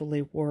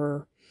actually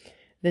were.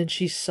 Then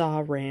she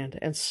saw Rand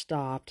and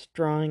stopped,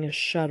 drawing a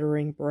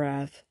shuddering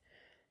breath."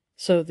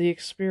 So the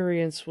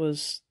experience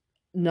was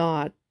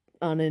not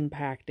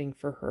unimpacting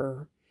for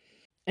her.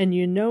 And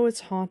you know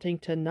it's haunting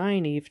to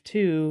Nynaeve,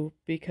 too,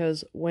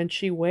 because when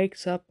she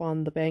wakes up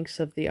on the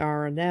banks of the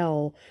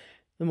Arenelle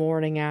the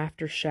morning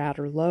after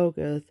Shadar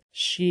Logoth,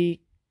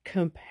 she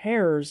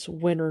compares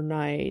Winter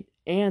Night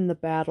and the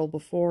battle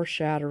before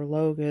Shadar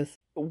Logoth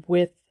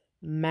with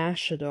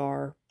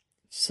Mashadar.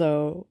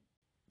 So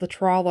the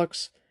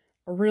Trollocs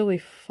really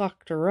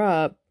fucked her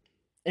up,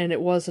 and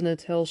it wasn't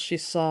until she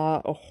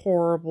saw a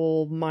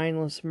horrible,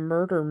 mindless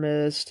murder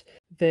mist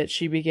that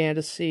she began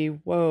to see,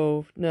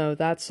 whoa, no,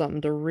 that's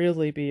something to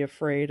really be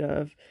afraid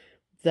of.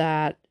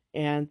 That,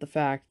 and the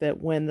fact that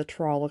when the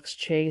Trollocs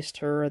chased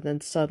her and then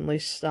suddenly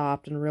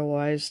stopped and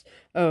realized,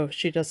 oh,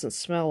 she doesn't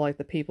smell like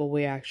the people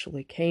we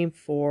actually came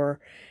for,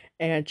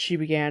 and she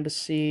began to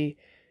see,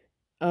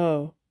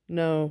 oh,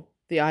 no,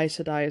 the Aes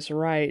Sedai is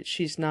right,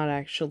 she's not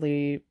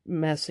actually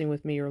messing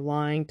with me or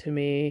lying to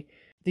me.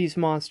 These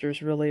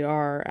monsters really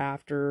are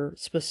after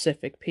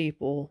specific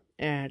people,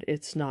 and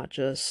it's not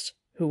just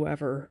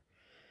whoever.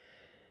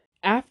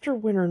 After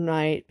Winter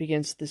Night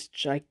begins this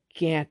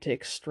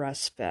gigantic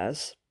stress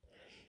fest.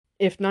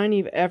 If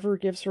Nynaeve ever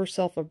gives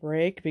herself a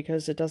break,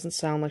 because it doesn't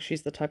sound like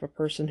she's the type of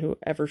person who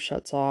ever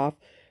shuts off,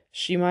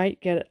 she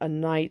might get a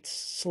night's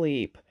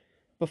sleep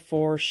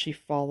before she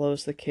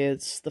follows the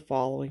kids the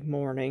following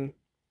morning.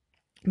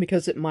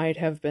 Because it might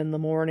have been the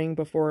morning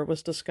before it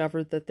was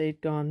discovered that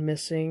they'd gone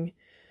missing.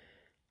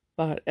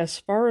 But as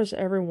far as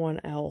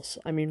everyone else,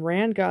 I mean,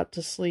 Rand got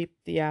to sleep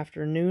the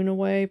afternoon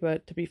away,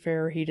 but to be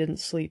fair, he didn't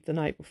sleep the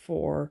night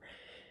before.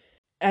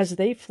 As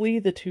they flee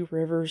the two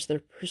rivers, they're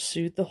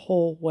pursued the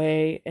whole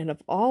way, and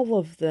of all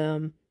of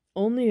them,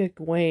 only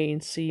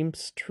Egwene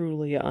seems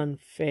truly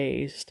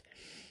unfazed.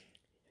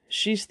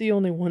 She's the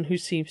only one who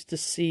seems to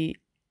see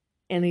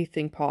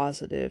anything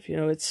positive.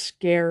 It's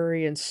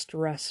scary and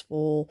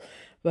stressful,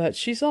 but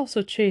she's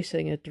also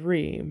chasing a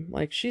dream.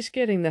 Like, she's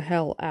getting the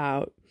hell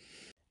out.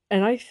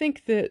 And I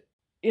think that,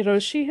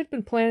 she had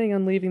been planning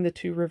on leaving the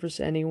Two Rivers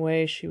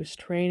anyway. She was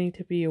training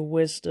to be a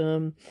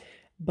wisdom,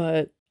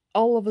 but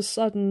all of a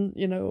sudden,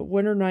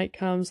 Winter Night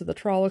comes and the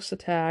Trollocs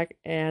attack,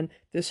 and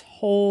this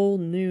whole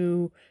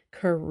new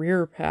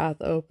career path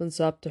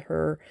opens up to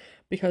her,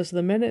 because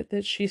the minute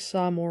that she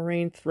saw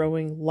Moiraine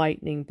throwing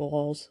lightning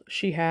balls,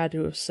 she had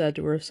to have said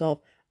to herself,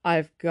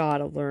 I've got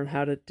to learn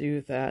how to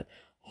do that.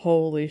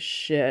 Holy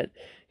shit.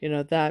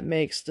 that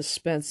makes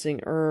dispensing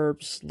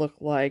herbs look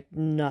like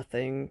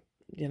nothing.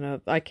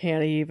 I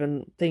can't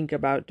even think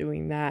about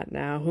doing that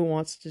now. Who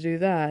wants to do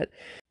that?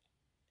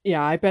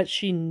 Yeah, I bet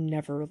she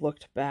never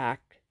looked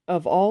back.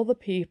 Of all the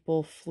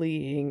people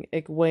fleeing,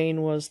 Egwene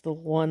was the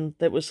one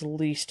that was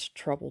least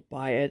troubled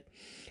by it.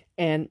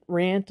 And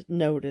Rand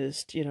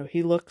noticed,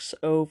 he looks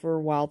over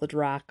while the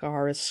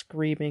Drakkar is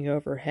screaming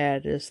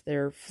overhead as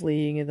they're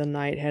fleeing in the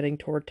night heading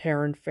toward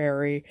Terran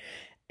Ferry.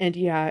 And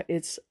yeah,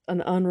 it's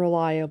an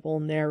unreliable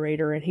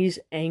narrator and he's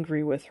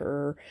angry with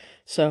her.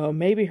 So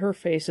maybe her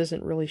face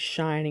isn't really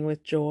shining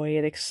with joy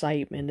and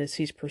excitement as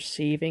he's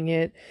perceiving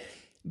it.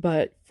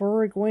 But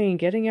for Egwene,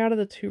 getting out of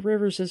the Two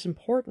Rivers is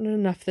important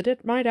enough that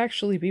it might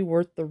actually be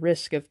worth the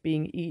risk of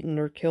being eaten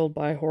or killed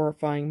by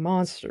horrifying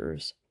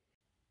monsters.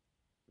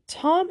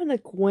 Tom and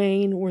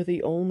Egwene were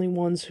the only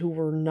ones who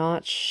were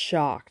not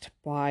shocked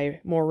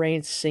by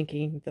Moraine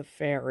sinking the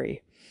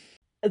ferry.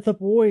 The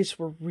boys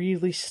were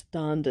really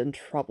stunned and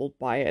troubled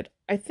by it.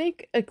 I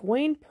think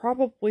Egwene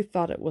probably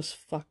thought it was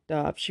fucked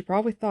up. She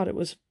probably thought it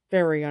was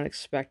very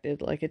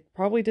unexpected. Like, it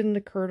probably didn't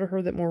occur to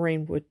her that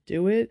Moraine would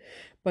do it,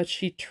 but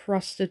she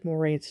trusted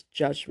Moraine's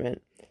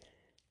judgment.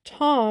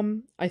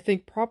 Tom, I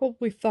think,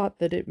 probably thought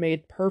that it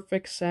made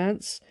perfect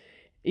sense.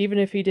 Even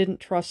if he didn't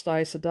trust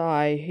Aes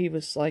Sedai, he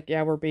was like,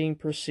 yeah, we're being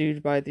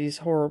pursued by these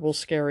horrible,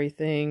 scary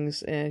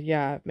things, and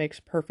yeah, it makes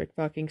perfect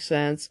fucking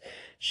sense.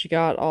 She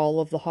got all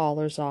of the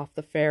haulers off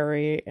the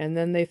ferry, and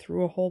then they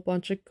threw a whole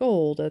bunch of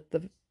gold at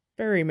the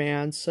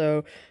ferryman,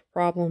 so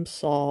problem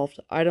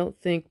solved. I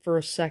don't think for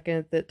a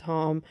second that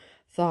Tom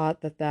thought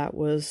that that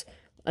was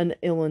an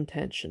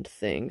ill-intentioned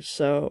thing,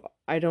 so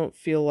I don't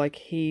feel like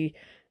he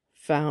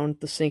found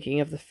the sinking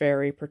of the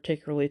ferry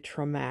particularly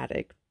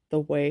traumatic the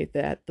way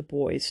that the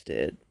boys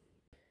did.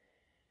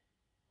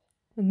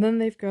 And then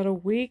they've got a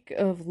week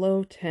of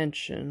low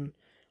tension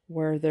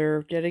where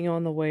they're getting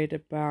on the way to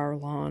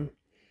Baerlon.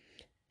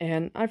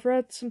 And I've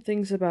read some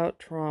things about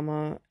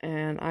trauma,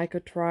 and I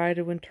could try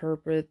to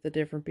interpret the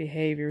different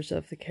behaviors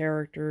of the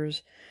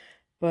characters,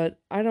 but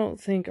I don't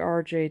think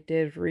RJ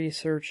did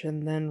research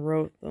and then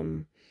wrote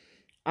them.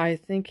 I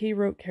think he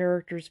wrote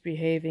characters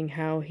behaving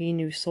how he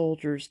knew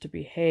soldiers to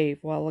behave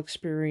while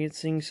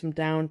experiencing some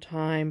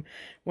downtime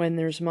when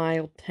there's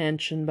mild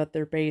tension, but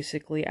they're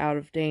basically out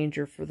of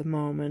danger for the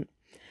moment.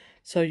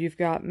 So you've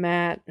got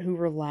Mat who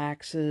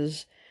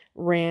relaxes,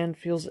 Rand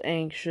feels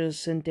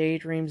anxious and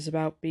daydreams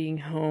about being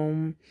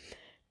home.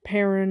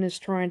 Perrin is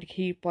trying to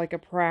keep like a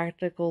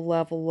practical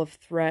level of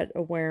threat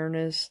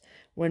awareness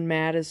when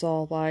Mat is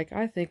all like,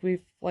 I think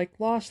we've like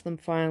lost them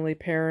finally.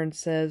 Perrin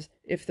says,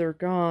 if they're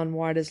gone,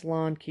 why does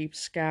Lan keep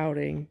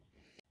scouting?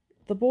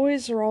 The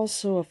boys are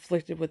also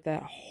afflicted with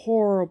that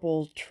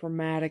horrible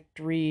traumatic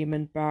dream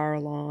in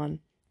Baerlon.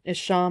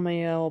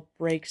 Ishamael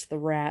breaks the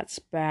rats'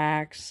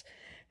 backs,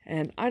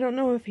 and I don't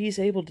know if he's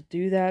able to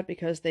do that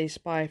because they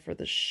spy for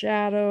the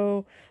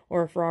Shadow,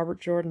 or if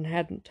Robert Jordan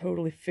hadn't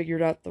totally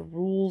figured out the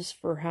rules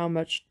for how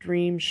much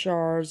dream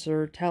shards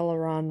or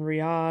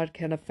Tel'aran'rhiod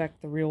can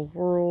affect the real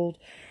world,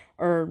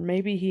 or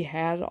maybe he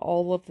had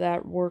all of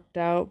that worked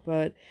out,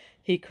 but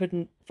he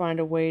couldn't find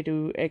a way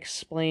to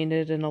explain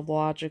it in a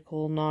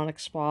logical,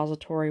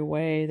 non-expository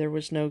way. There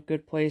was no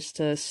good place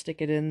to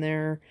stick it in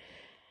there.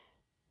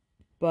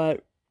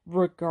 But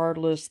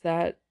regardless,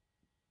 that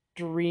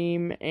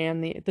dream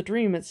and the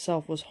dream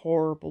itself was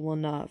horrible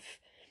enough.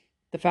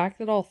 The fact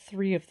that all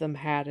three of them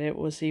had it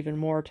was even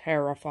more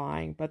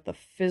terrifying, but the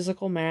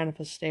physical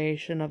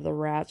manifestation of the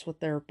rats with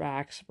their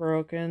backs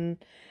broken,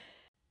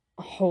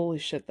 holy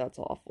shit, that's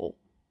awful.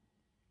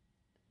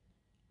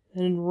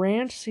 And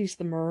Rand sees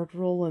the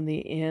Myrddraal in the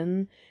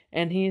inn,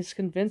 and he is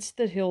convinced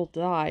that he'll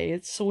die.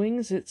 It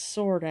swings its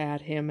sword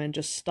at him and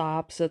just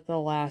stops at the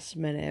last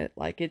minute.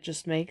 Like, it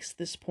just makes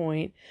this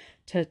point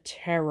to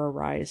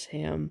terrorize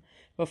him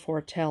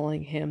before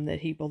telling him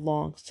that he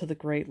belongs to the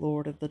Great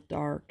Lord of the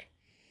Dark.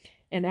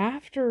 And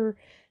after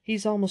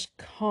he's almost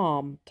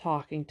calm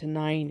talking to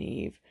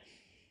Nynaeve,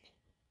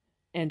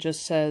 and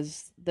just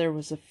says, there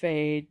was a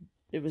fade,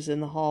 it was in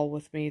the hall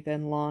with me,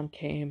 then Lan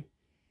came.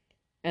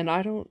 And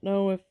I don't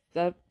know if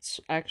that's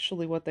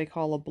actually what they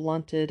call a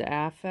blunted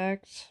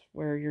affect,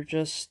 where you're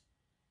just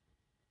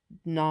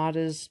not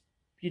as,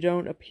 you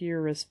don't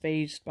appear as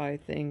fazed by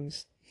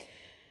things.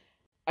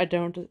 I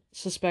don't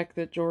suspect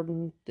that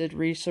Jordan did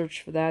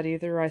research for that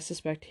either. I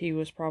suspect he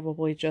was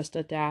probably just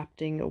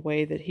adapting a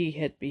way that he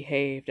had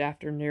behaved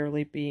after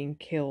nearly being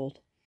killed.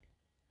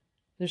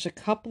 There's a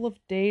couple of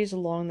days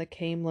along the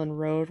Caemlyn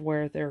Road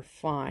where they're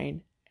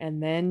fine,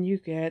 and then you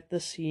get the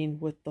scene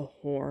with the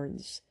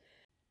horns.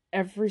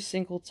 Every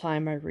single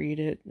time I read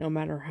it, no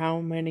matter how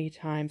many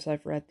times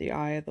I've read The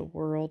Eye of the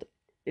World,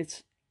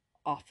 it's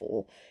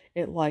awful.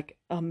 It like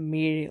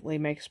immediately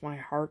makes my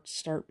heart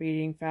start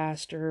beating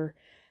faster.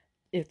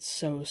 It's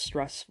so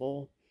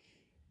stressful.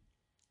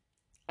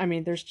 I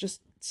mean, there's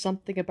just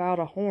something about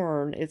a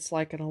horn. It's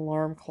like an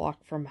alarm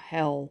clock from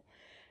hell.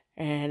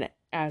 And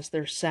as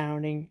they're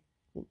sounding,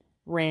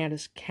 Rand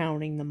is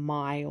counting the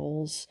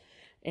miles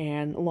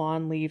and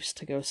Lon leaves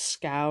to go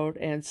scout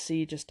and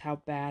see just how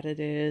bad it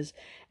is,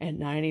 and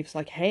Nynaeve's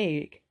like,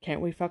 hey,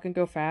 can't we fucking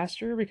go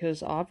faster?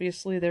 Because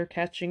obviously they're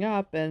catching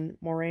up, and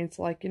Moraine's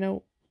like,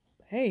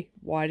 hey,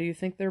 why do you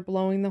think they're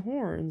blowing the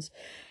horns?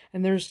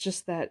 And there's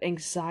just that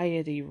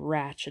anxiety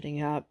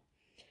ratcheting up.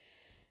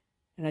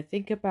 And I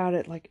think about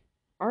it like,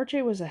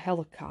 RJ was a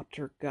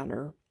helicopter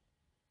gunner.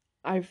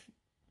 I've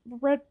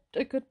read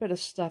a good bit of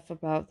stuff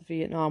about the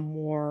Vietnam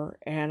War,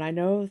 and I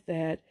know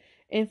that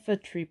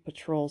infantry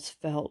patrols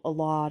felt a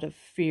lot of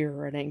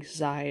fear and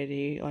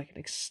anxiety, like an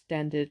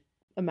extended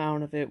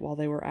amount of it while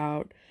they were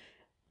out.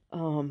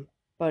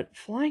 But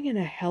flying in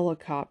a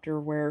helicopter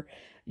where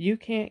you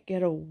can't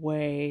get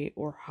away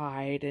or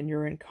hide and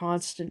you're in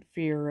constant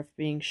fear of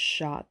being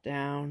shot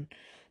down,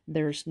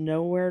 there's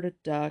nowhere to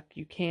duck,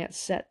 you can't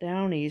set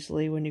down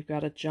easily when you've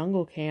got a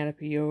jungle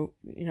canopy,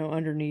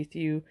 underneath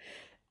you.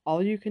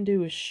 All you can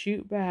do is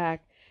shoot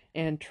back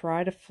and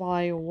try to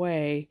fly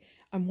away.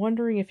 I'm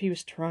wondering if he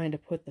was trying to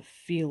put the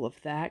feel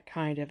of that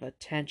kind of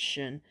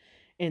attention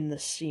in the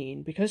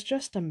scene, because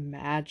just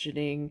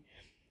imagining,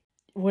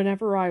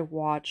 whenever I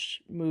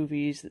watch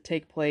movies that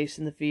take place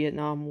in the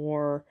Vietnam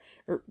War,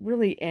 or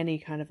really any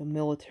kind of a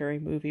military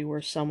movie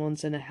where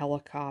someone's in a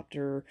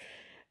helicopter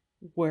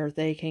where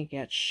they can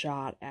get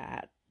shot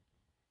at,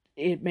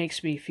 it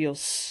makes me feel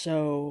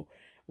so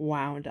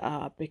wound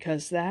up,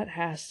 because that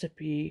has to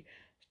be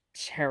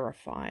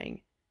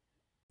terrifying.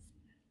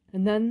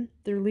 And then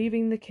they're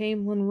leaving the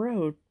Camelin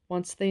Road.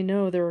 Once they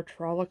know there are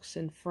Trollocs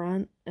in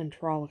front and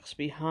Trollocs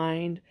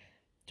behind,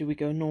 do we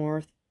go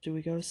north? Do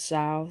we go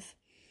south?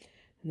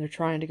 And they're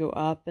trying to go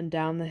up and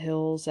down the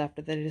hills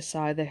after they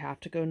decide they have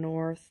to go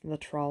north. And the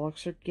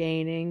Trollocs are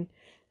gaining,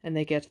 and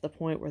they get to the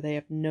point where they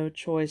have no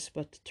choice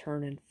but to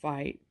turn and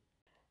fight.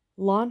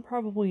 Lon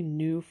probably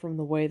knew from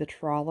the way the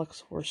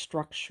Trollocs were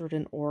structured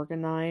and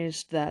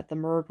organized that the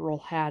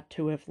Murderel had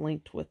to have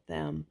linked with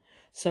them,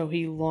 so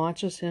he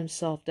launches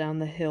himself down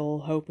the hill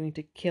hoping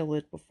to kill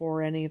it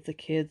before any of the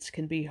kids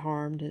can be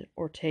harmed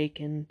or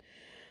taken.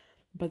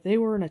 But they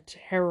were in a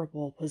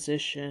terrible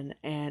position,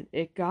 and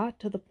it got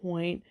to the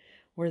point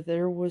where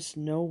there was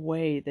no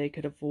way they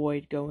could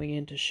avoid going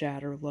into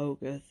Shadar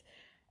Logoth.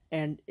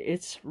 And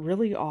it's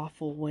really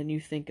awful when you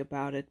think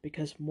about it,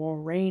 because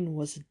Moiraine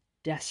was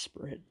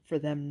desperate for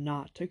them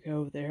not to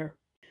go there.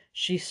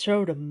 She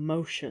showed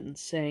emotion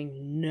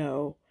saying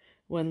no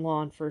when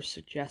Lon first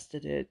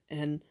suggested it,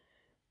 and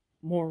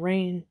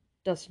Moiraine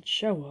doesn't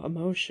show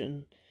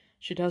emotion.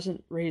 She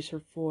doesn't raise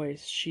her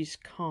voice. She's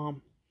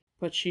calm.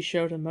 But she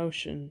showed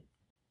emotion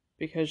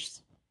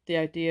because the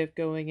idea of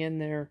going in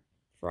there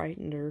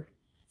frightened her.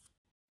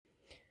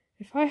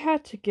 If I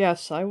had to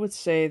guess, I would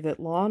say that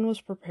Lon was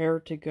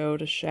prepared to go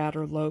to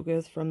Shadar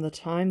Logoth from the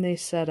time they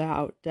set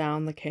out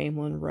down the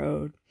Camelin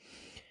Road.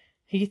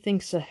 He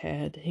thinks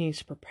ahead.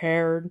 He's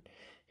prepared.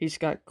 He's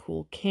got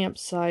cool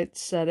campsites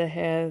set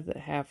ahead that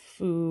have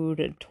food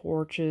and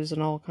torches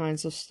and all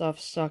kinds of stuff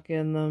stuck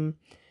in them.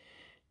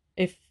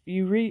 If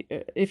you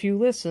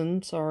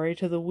listen,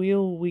 to the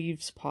Wheel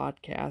Weaves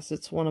podcast,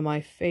 it's one of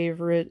my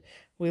favorite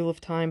Wheel of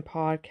Time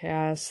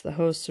podcasts. The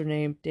hosts are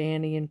named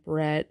Danny and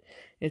Brett.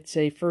 It's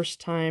a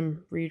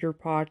first-time reader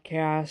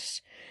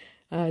podcast.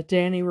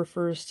 Danny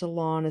refers to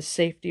Lon as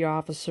Safety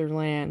Officer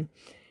Lan,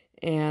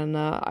 and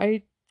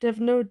I have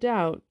no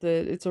doubt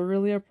that it's a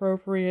really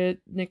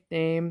appropriate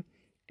nickname,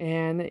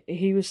 and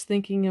he was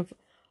thinking of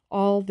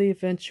all the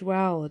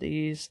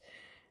eventualities.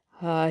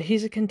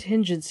 He's a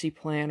contingency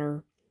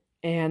planner,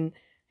 and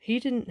he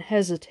didn't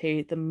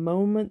hesitate the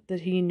moment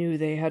that he knew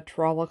they had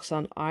Trollocs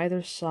on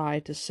either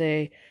side to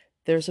say,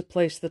 there's a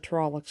place the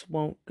Trollocs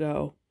won't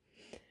go.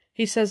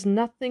 He says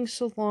nothing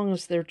so long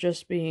as they're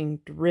just being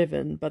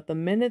driven, but the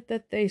minute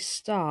that they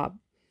stop,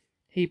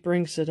 he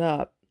brings it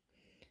up.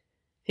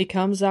 He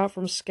comes out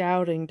from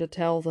scouting to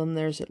tell them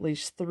there's at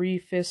least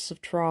 3/5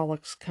 of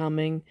Trollocs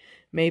coming,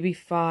 maybe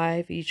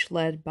 5, each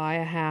led by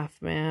a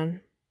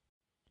half-man.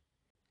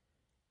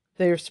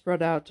 They are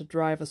spread out to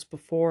drive us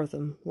before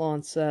them,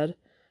 Lon said,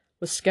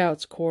 with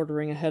scouts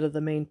quartering ahead of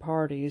the main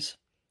parties.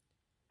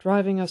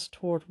 Driving us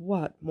toward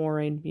what?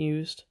 Moiraine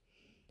mused.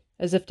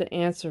 As if to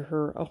answer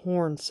her, a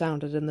horn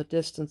sounded in the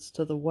distance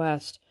to the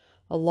west,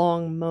 a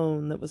long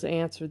moan that was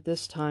answered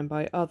this time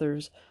by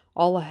others,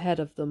 all ahead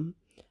of them.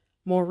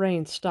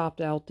 Moiraine stopped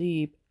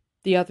Aldib.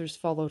 The others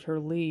followed her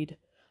lead.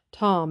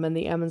 Tom and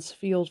the Emmons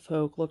field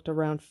folk looked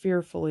around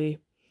fearfully.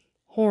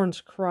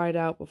 Horns cried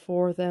out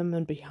before them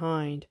and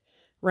behind.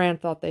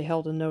 Rand thought they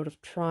held a note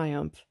of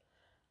triumph.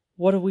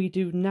 "What do we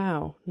do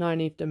now?"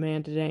 Nynaeve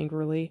demanded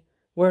angrily.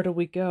 "Where do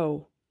we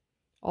go?"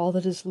 "All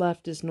that is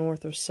left is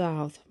north or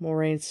south,"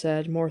 Moiraine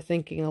said, more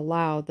thinking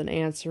aloud than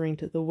answering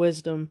to the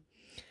wisdom.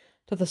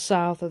 "To the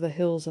south are the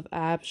hills of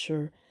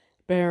Abshur,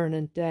 barren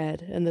and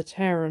dead, and the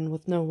Terran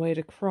with no way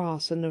to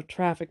cross and no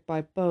traffic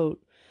by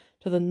boat.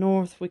 To the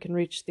north we can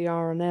reach the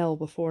Arenelle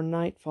before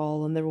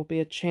nightfall, and there will be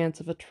a chance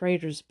of a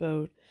trader's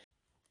boat."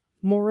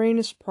 Moiraine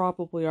is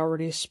probably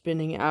already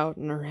spinning out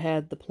in her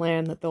head the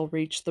plan that they'll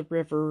reach the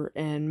river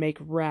and make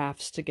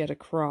rafts to get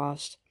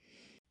across.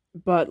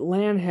 But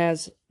Lan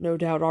has no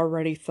doubt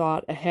already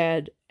thought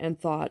ahead and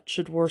thought,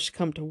 should worse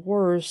come to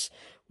worse,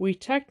 we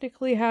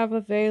technically have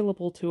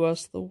available to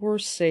us the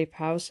worst safe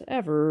house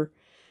ever.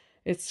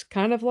 It's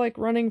kind of like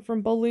running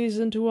from bullies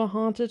into a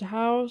haunted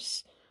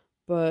house,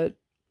 but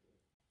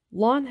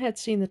Lon had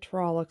seen the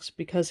Trollocs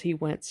because he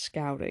went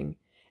scouting,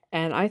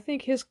 and I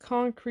think his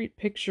concrete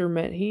picture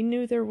meant he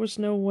knew there was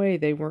no way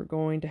they weren't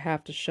going to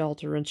have to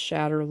shelter in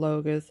Shatter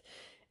Logoth,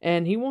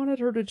 and he wanted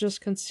her to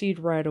just concede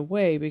right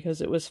away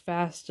because it was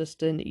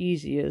fastest and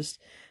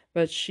easiest,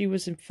 but she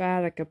was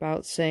emphatic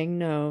about saying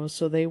no,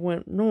 so they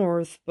went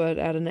north, but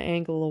at an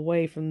angle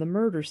away from the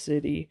Murder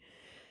City.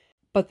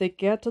 But they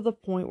get to the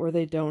point where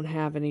they don't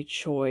have any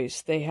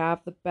choice. They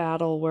have the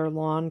battle where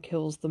Lon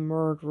kills the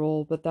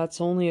Myrddraal, but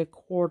that's only a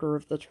quarter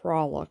of the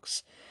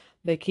Trollocs.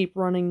 They keep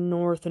running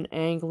north and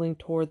angling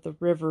toward the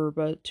river,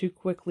 but too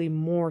quickly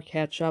more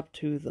catch up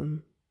to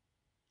them.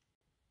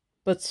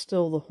 But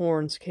still the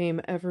horns came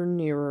ever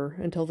nearer,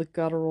 until the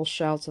guttural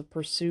shouts of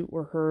pursuit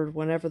were heard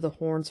whenever the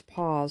horns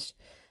paused,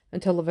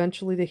 until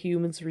eventually the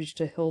humans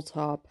reached a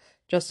hilltop,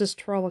 just as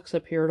Trollocs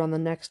appeared on the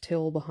next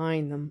hill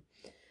behind them.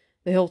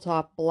 The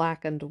hilltop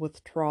blackened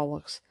with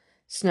Trollocs,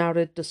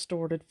 snouted,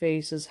 distorted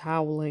faces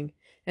howling,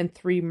 and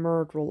 3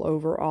 Myrddraal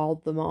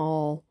overawed them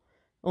all.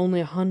 Only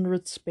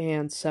 100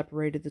 spans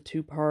separated the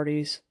two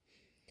parties.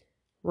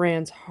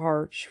 Rand's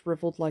heart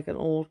shriveled like an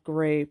old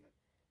grape.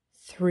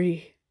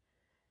 3.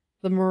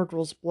 The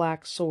Myrddraal's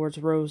black swords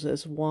rose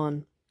as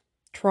one.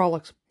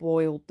 Trollocs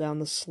boiled down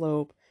the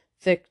slope,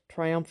 thick,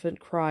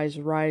 triumphant cries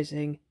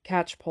rising,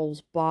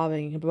 catchpoles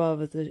bobbing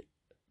above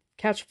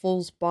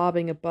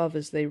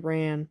as they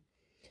ran.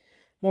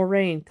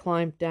 Moraine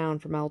climbed down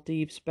from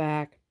Aldib's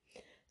back.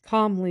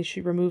 Calmly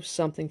she removed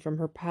something from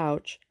her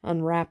pouch,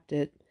 unwrapped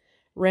it.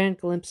 Rand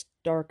glimpsed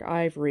dark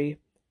ivory,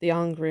 the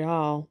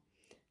Angreal.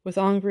 With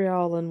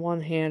Angreal in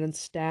one hand and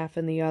staff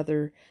in the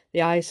other,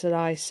 the Aes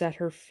Sedai set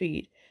her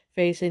feet,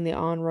 facing the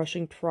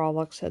onrushing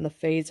Trollocs and the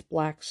Fade's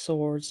black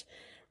swords,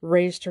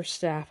 raised her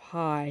staff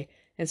high,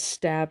 and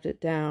stabbed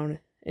it down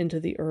into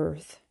the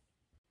earth.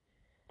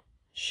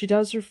 She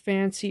does her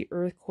fancy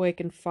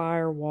earthquake and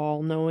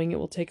firewall, knowing it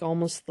will take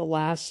almost the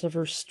last of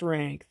her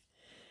strength.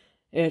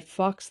 It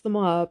fucks them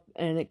up,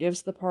 and it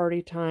gives the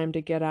party time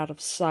to get out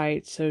of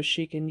sight so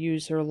she can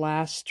use her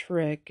last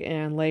trick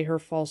and lay her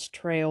false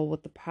trail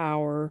with the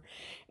power,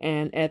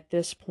 and at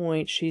this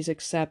point she's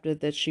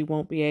accepted that she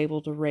won't be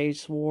able to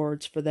raise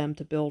wards for them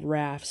to build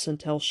rafts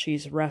until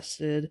she's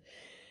rested,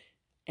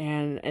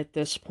 and at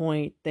this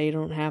point they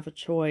don't have a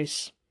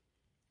choice.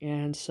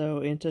 And so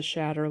into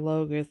Shatter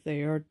Logoth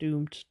they are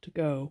doomed to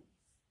go.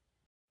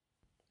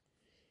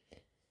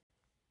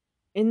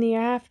 In the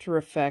after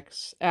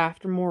effects,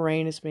 after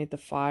Moraine has made the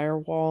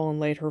firewall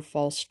and laid her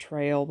false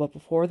trail, but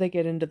before they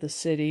get into the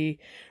city,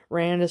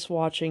 Rand is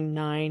watching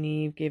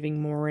Nynaeve giving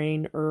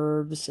Moraine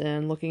herbs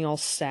and looking all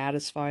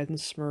satisfied and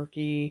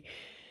smirky.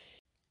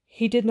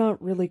 He did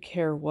not really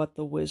care what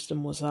the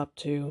wisdom was up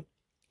to.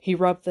 He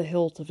rubbed the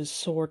hilt of his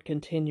sword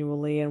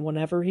continually, and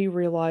whenever he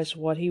realized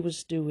what he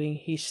was doing,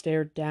 he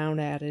stared down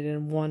at it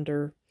in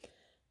wonder.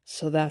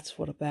 So that's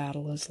what a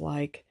battle is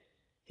like.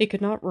 He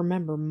could not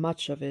remember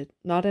much of it,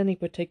 not any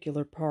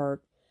particular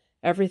part.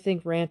 Everything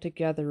ran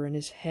together in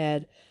his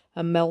head,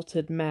 a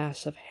melted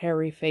mass of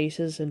hairy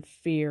faces and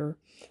fear.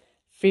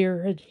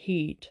 Fear and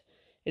heat.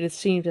 It had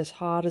seemed as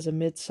hot as a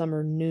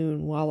midsummer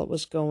noon while it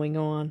was going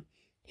on.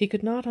 He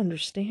could not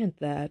understand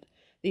that.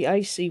 The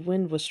icy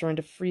wind was trying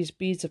to freeze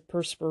beads of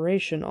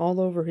perspiration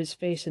all over his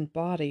face and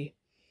body.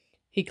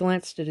 He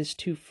glanced at his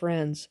 2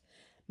 friends.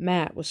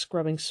 Mat was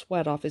scrubbing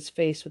sweat off his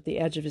face with the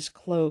edge of his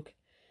cloak.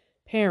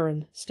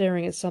 Perrin,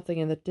 staring at something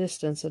in the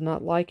distance and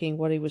not liking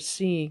what he was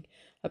seeing,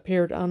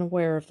 appeared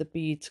unaware of the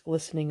beads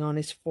glistening on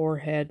his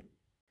forehead.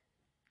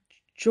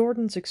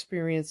 Jordan's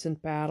experience in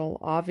battle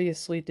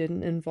obviously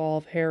didn't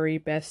involve hairy,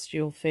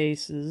 bestial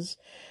faces,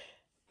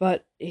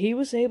 but he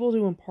was able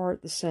to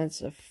impart the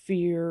sense of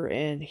fear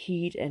and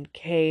heat and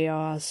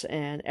chaos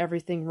and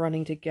everything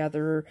running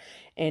together,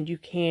 and you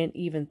can't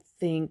even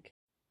think.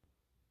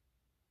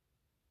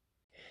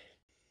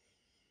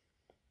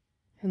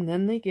 And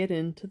then they get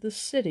into the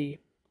city.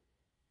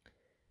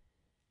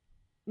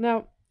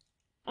 Now,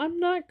 I'm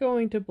not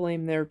going to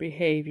blame their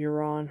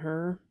behavior on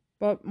her,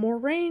 but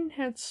Moraine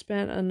had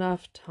spent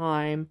enough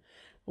time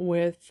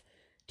with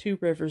Two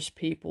Rivers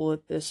people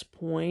at this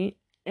point,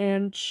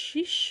 and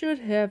she should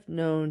have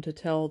known to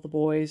tell the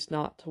boys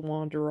not to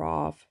wander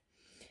off.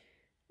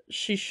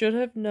 She should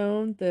have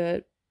known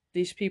that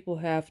these people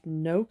have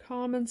no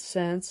common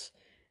sense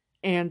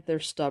and they're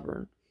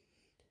stubborn.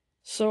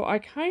 So I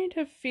kind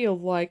of feel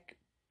like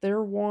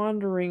their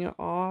wandering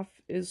off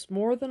is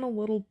more than a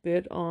little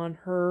bit on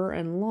her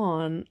and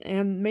Lon,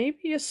 and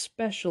maybe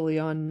especially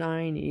on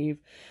Nynaeve,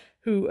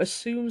 who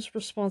assumes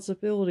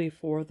responsibility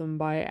for them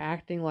by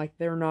acting like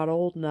they're not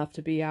old enough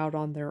to be out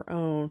on their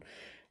own.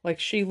 Like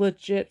she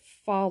legit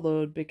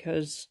followed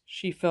because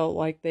she felt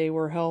like they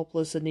were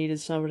helpless and needed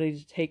somebody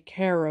to take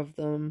care of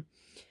them.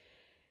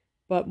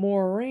 but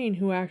Moiraine,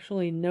 who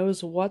actually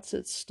knows what's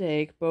at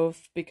stake,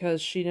 both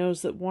because she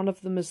knows that one of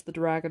them is the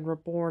Dragon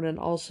Reborn, and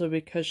also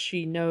because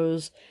she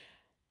knows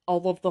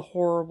all of the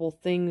horrible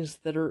things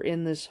that are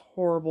in this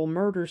horrible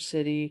murder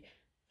city,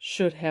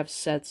 should have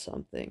said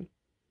something.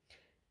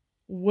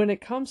 When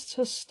it comes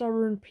to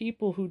stubborn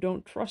people who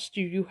don't trust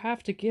you, you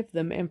have to give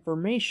them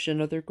information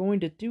or they're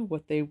going to do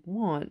what they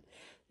want.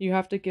 You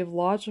have to give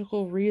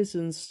logical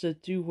reasons to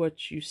do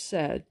what you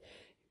said.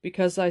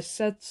 Because I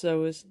said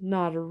so is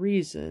not a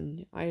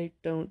reason. I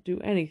don't do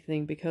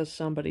anything because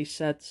somebody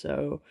said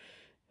so.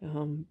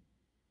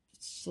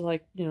 It's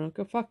like,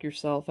 go fuck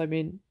yourself. I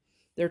mean,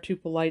 they're too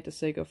polite to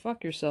say go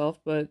fuck yourself,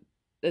 but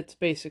it's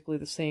basically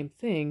the same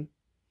thing.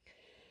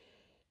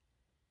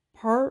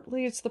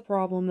 Partly it's the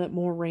problem that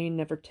Moiraine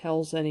never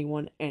tells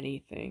anyone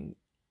anything.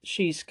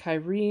 She's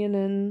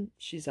Cairhienin,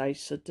 she's Aes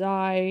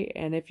Sedai,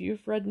 and if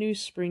you've read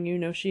Newspring, you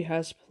know she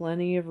has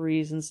plenty of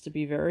reasons to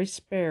be very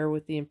spare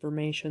with the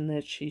information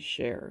that she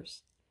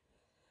shares.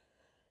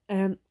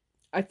 And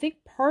I think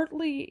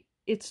partly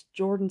it's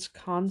Jordan's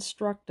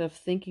construct of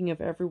thinking of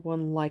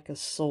everyone like a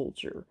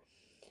soldier.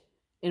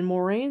 In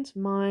Moraine's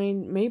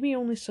mind, maybe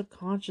only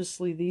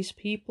subconsciously, these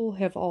people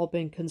have all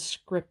been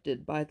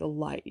conscripted by the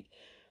light.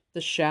 The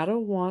shadow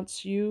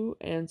wants you,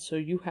 and so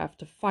you have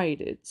to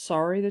fight it.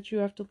 Sorry that you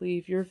have to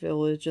leave your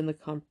village and the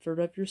comfort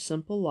of your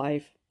simple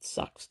life.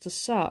 Sucks to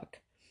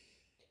suck.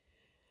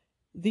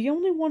 The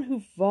only one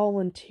who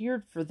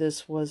volunteered for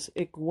this was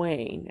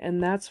Egwene,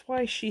 and that's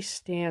why she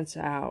stands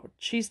out.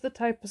 She's the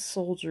type of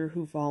soldier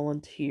who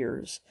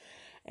volunteers.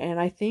 And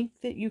I think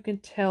that you can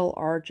tell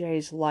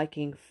RJ's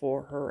liking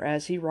for her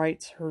as he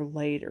writes her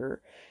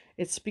later.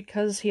 It's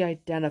because he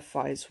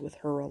identifies with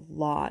her a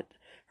lot.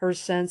 Her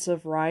sense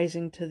of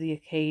rising to the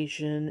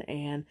occasion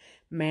and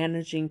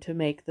managing to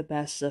make the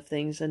best of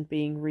things and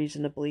being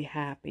reasonably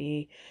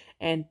happy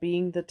and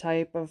being the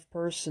type of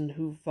person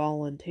who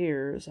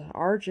volunteers.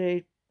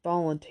 RJ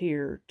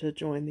volunteered to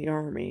join the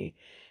army,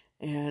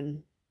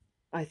 and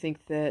I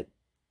think that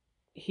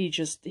he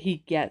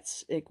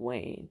gets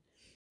Egwene.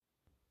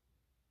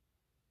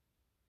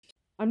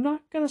 I'm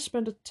not going to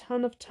spend a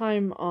ton of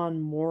time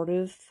on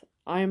Mordeth.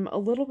 I'm a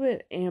little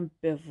bit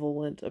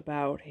ambivalent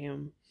about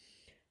him.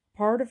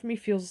 Part of me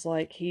feels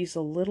like he's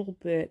a little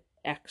bit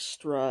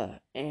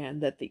extra,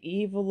 and that the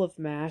evil of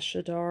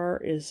Mashadar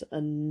is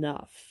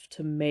enough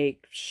to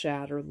make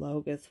Shadar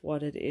Logoth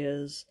what it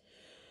is.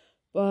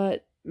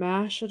 But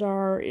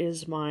Mashadar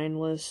is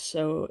mindless,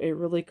 so it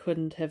really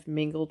couldn't have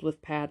mingled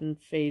with Padan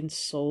Fane's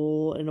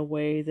soul in a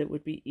way that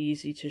would be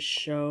easy to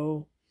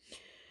show.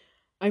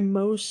 I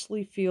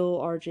mostly feel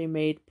RJ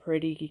made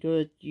pretty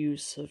good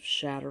use of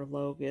Shadar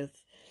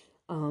Logoth.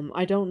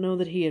 I don't know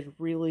that he had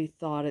really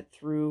thought it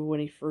through when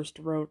he first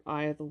wrote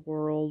Eye of the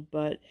World,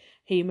 but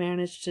he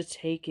managed to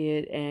take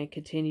it and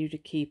continue to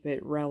keep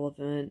it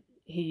relevant.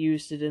 He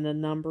used it in a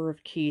number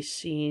of key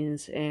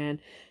scenes, and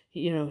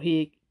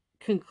he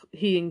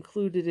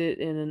included it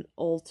in an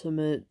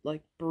ultimate,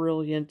 like,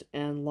 brilliant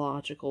and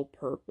logical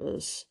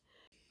purpose.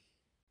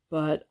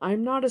 But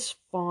I'm not as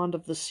fond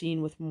of the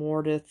scene with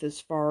Mordeth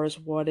as far as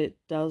what it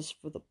does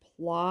for the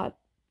plot,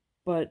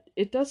 but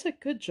it does a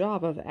good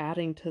job of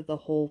adding to the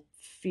whole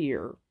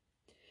fear.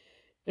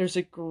 There's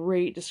a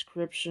great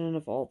description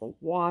of all the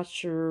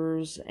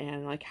Watchers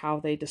and like how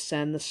they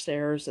descend the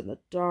stairs in the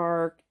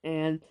dark,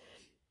 and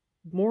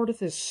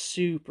Mordeth is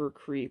super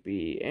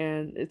creepy,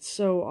 and it's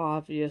so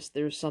obvious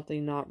there's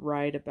something not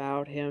right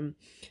about him,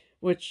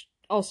 which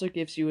also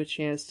gives you a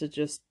chance to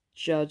just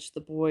judge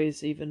the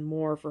boys even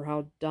more for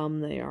how dumb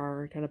they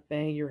are and kind of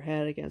bang your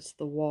head against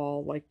the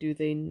wall, like, do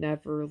they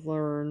never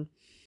learn?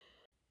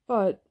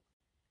 But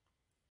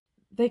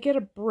they get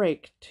a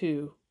break,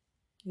 too.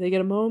 They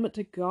get a moment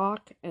to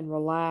gawk and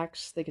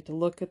relax. They get to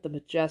look at the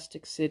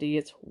majestic city.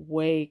 It's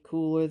way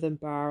cooler than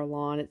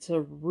Baerlon. It's a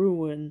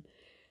ruin,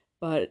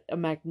 but a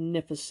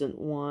magnificent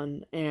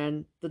one,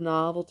 and the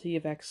novelty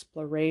of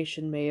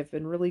exploration may have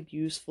been really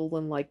useful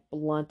in, like,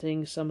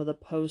 blunting some of the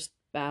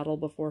post-battle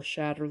before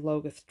Shadar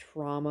Logoth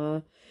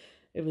trauma.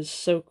 It was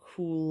so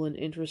cool and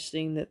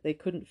interesting that they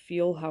couldn't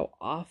feel how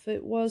off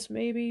it was,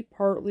 maybe,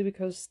 partly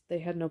because they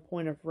had no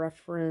point of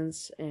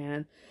reference,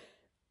 and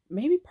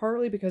maybe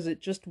partly because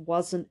it just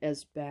wasn't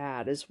as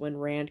bad as when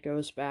Rand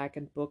goes back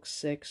in Book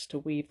 6 to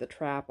weave the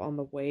trap on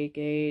the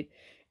Waygate,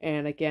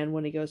 and again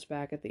when he goes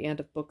back at the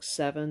end of Book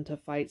 7 to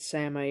fight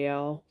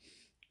Samael,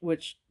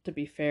 which, to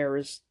be fair,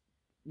 is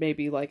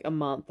maybe like a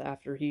month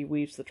after he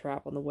weaves the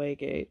trap on the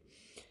Waygate.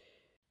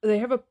 They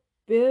have a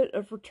bit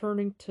of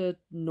returning to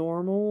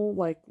normal,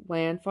 like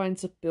Lan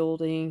finds a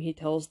building, he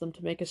tells them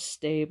to make a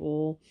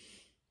stable,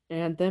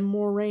 and then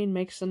Moiraine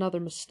makes another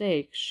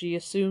mistake. She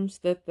assumes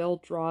that they'll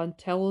draw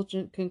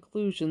intelligent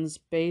conclusions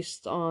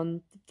based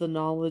on the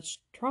knowledge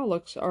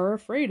Trollocs are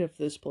afraid of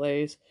this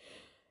place.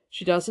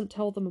 She doesn't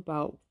tell them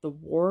about the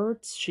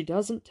wards. She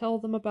doesn't tell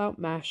them about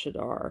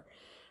Mashadar.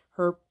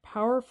 Her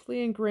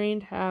powerfully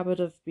ingrained habit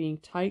of being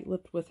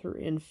tight-lipped with her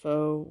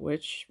info,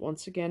 which,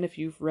 once again, if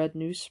you've read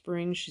New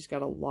Spring, she's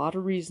got a lot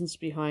of reasons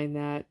behind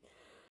that.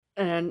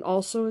 And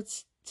also,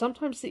 it's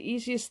sometimes the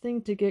easiest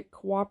thing to get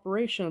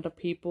cooperation out of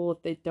people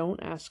if they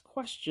don't ask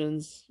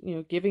questions.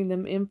 Giving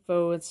them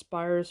info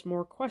inspires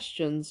more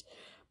questions.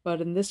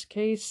 But in this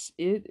case,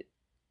 it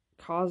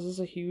causes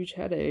a huge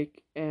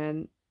headache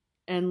and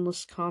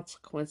endless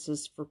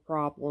consequences for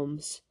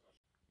problems.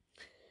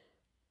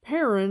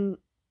 Perrin,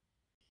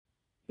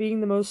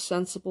 being the most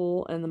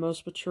sensible and the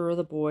most mature of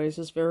the boys,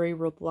 is very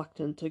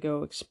reluctant to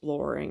go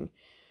exploring.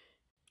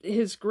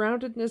 His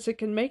groundedness, it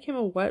can make him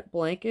a wet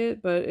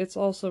blanket, but it's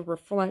also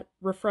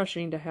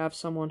refreshing to have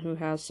someone who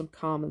has some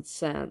common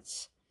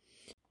sense.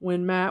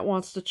 When Matt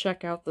wants to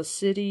check out the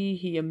city,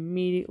 he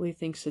immediately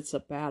thinks it's a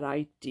bad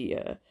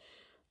idea.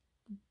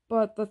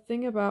 But the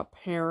thing about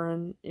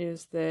Perrin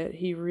is that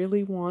he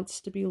really wants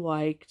to be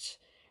liked,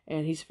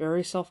 and he's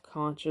very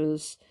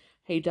self-conscious.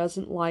 He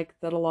doesn't like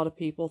that a lot of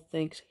people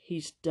think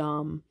he's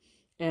dumb,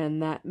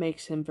 and that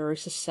makes him very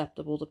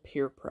susceptible to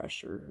peer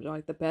pressure.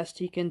 Like, the best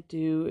he can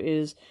do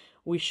is,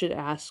 we should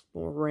ask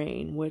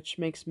Moraine, which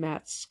makes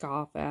Matt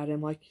scoff at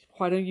him, like,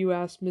 why don't you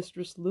ask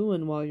Mistress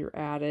Lewin while you're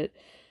at it?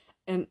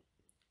 And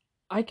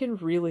I can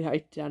really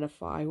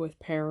identify with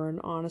Perrin,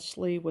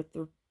 honestly, with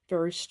the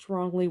very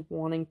strongly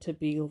wanting to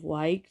be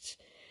liked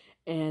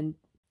and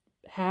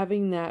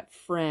having that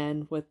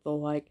friend with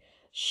the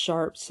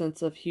sharp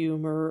sense of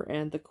humor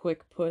and the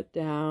quick put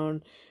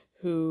down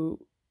who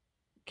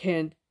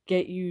can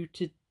get you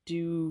to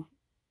do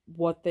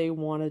what they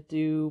want to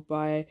do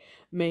by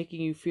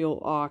making you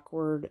feel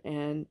awkward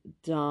and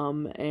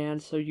dumb,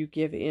 and so you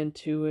give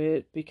into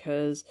it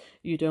because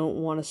you don't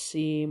want to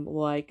seem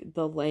like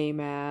the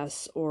lame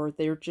ass, or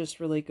they're just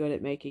really good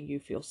at making you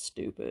feel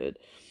stupid.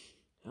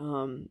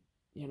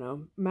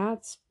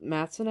 Matt's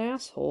an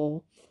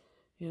asshole.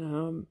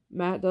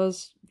 Matt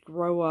does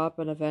grow up,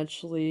 and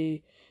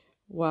eventually,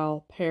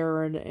 while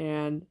Perrin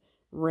and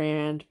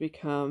Rand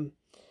become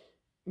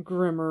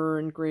grimmer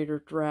and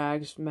greater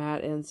drags,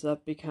 Matt ends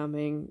up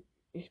becoming.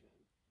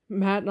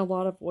 Matt, in a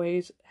lot of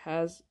ways,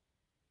 has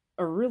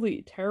a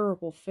really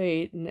terrible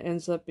fate and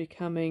ends up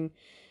becoming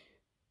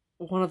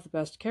one of the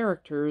best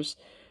characters,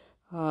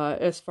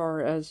 as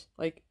far as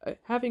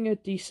having a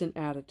decent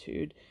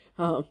attitude.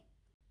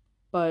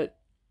 But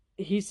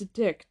he's a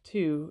dick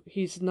too.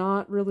 He's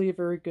not really a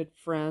very good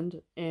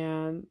friend,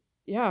 and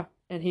yeah,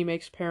 and he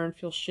makes Perrin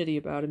feel shitty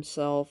about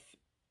himself,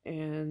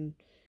 and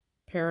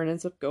Perrin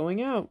ends up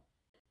going out.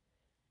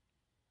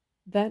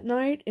 That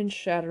night in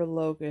Shadar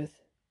Logoth,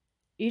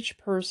 each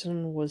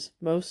person was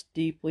most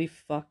deeply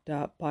fucked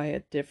up by a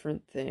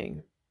different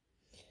thing.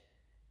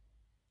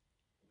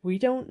 We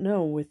don't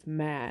know with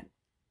Matt.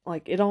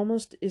 It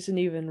almost isn't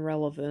even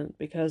relevant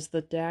because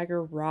the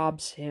dagger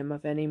robs him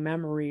of any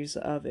memories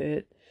of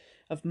it,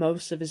 of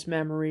most of his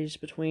memories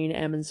between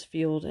Emond's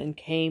Field and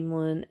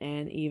Caemlyn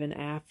and even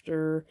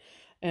after.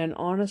 And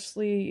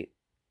honestly,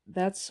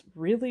 that's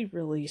really,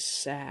 really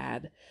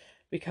sad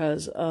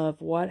because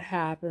of what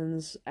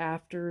happens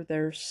after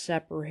they're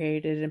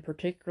separated, and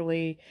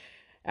particularly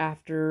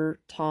after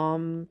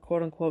Tom,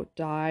 quote unquote,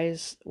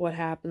 dies, what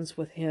happens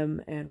with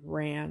him and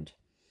Rand.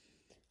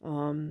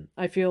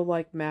 I feel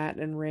like Matt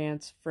and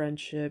Rand's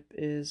friendship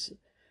is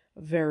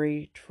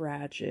very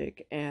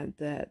tragic, and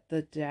that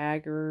the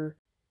dagger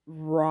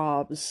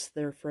robs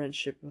their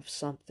friendship of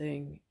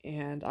something,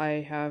 and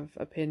I have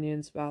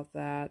opinions about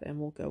that, and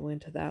we'll go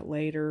into that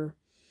later.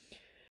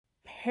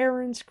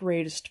 Perrin's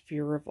greatest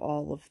fear of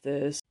all of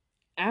this,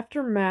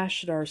 after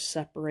Mashdar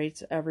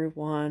separates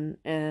everyone,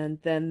 and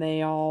then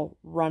they all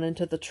run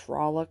into the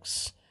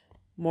Trollocs,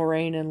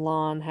 Moraine and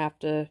Lon have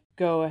to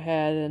go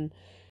ahead, and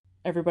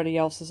everybody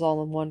else is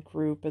all in one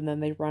group, and then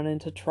they run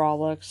into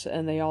Trollocs,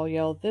 and they all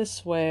yell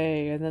this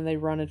way, and then they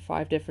run in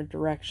 5 different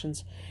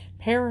directions.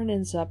 Perrin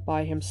ends up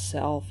by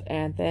himself,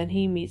 and then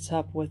he meets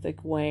up with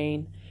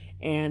Egwene,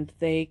 and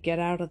they get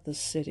out of the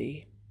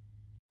city.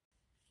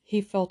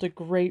 He felt a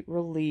great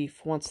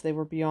relief once they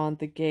were beyond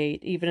the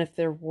gate, even if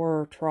there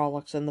were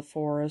Trollocs in the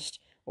forest,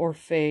 or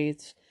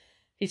Fades.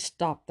 He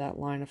stopped that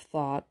line of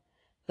thought.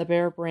 The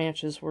bare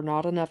branches were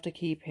not enough to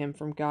keep him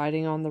from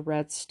guiding on the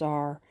Red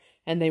Star,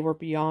 and they were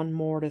beyond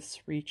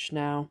Mordeth's reach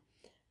now.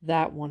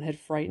 That one had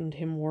frightened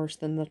him worse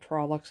than the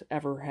Trollocs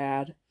ever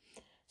had.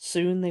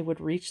 Soon they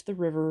would reach the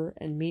river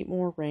and meet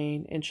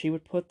Moraine, and she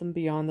would put them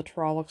beyond the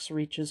Trollocs'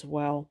 reach as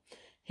well.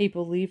 He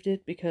believed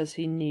it because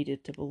he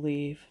needed to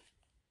believe.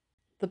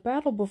 The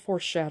battle before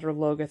Shadar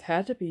Logoth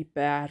had to be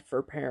bad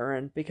for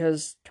Perrin,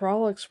 because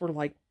Trollocs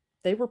were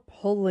they were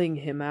pulling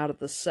him out of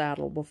the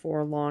saddle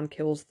before Lon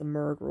kills the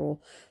Murgrel.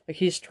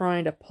 He's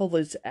trying to pull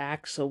his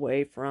axe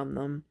away from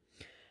them.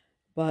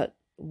 But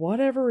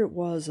whatever it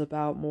was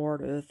about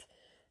Mordeth,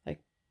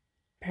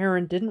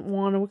 Perrin didn't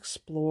want to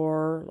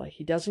explore,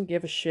 he doesn't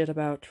give a shit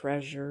about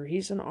treasure.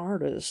 He's an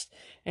artist,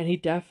 and he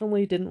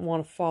definitely didn't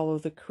want to follow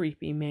the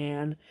creepy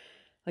man.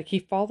 He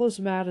follows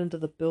Matt into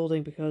the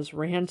building because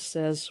Rand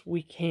says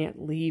we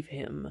can't leave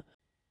him.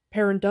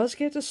 Perrin does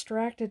get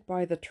distracted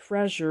by the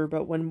treasure,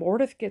 but when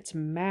Mordeth gets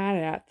mad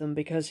at them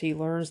because he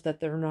learns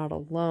that they're not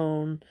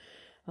alone,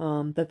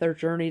 that their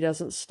journey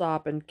doesn't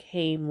stop in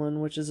Camelin,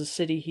 which is a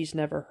city he's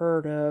never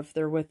heard of.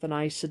 They're with an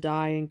Aes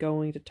Sedai and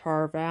going to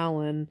Tar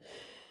Valon.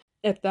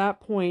 At that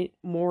point,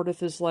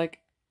 Mordeth is like,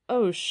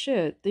 oh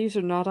shit, these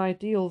are not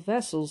ideal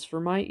vessels for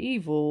my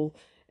evil.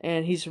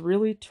 And he's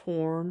really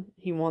torn.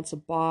 He wants a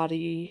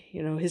body.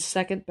 His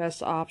second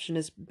best option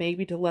is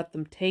maybe to let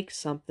them take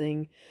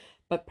something.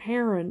 But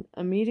Perrin,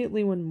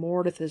 immediately when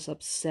Mordeth is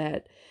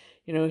upset,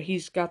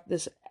 he's got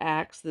this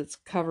axe that's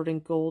covered in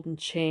golden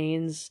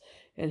chains,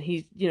 and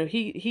he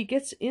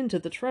gets into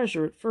the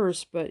treasure at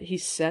first, but he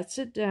sets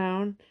it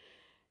down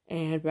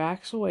and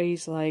backs away.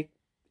 He's like,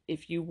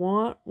 if you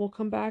want, we'll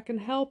come back and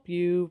help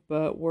you,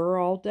 but we're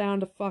all down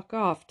to fuck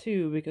off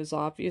too, because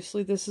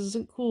obviously this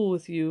isn't cool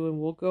with you,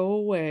 and we'll go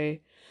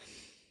away.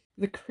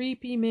 The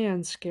creepy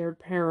man scared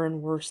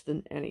Perrin worse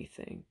than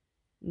anything.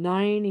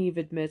 Nynaeve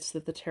admits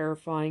that the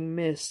terrifying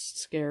mist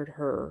scared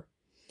her.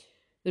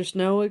 There's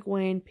no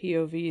Egwene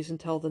POVs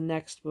until the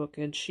next book,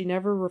 and she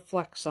never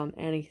reflects on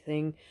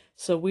anything,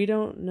 so we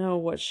don't know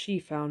what she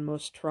found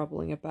most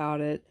troubling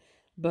about it.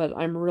 But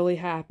I'm really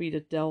happy to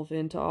delve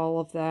into all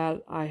of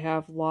that. I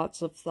have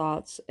lots of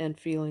thoughts and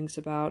feelings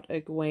about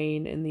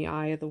Egwene in the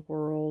Eye of the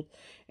World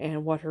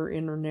and what her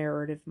inner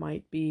narrative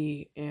might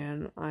be,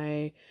 and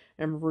I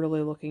am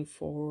really looking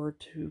forward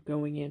to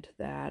going into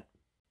that.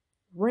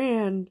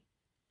 Rand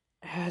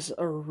has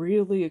a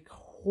really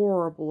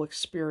horrible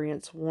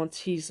experience once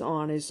he's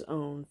on his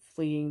own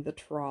fleeing the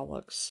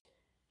Trollocs.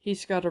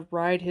 He's got to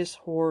ride his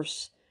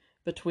horse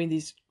between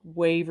these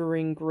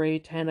wavering gray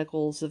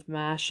tentacles of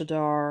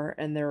Mashadar,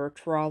 and there are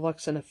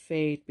Trollocs and a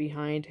Fade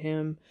behind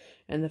him,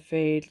 and the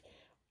Fade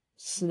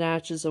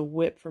snatches a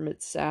whip from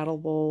its saddle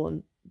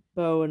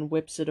bow and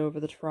whips it over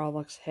the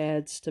Trollocs'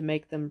 heads to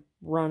make them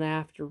run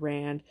after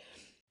Rand.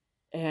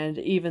 And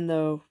even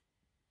though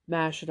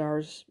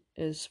Mashadar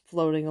is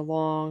floating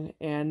along,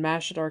 and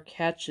Mashadar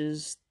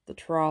catches the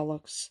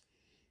Trollocs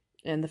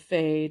and the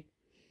Fade,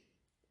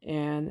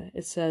 and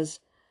it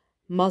says,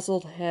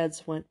 muzzled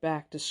heads went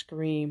back to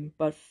scream,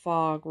 but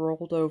fog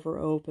rolled over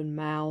open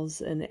mouths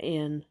and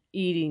in,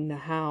 eating the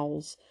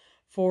howls.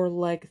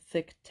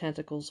 4-leg-thick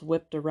tentacles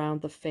whipped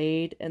around the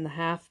Fade, and the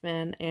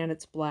half-man and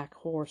its black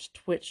horse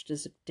twitched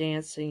as if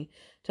dancing,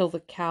 till the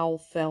cowl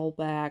fell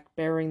back,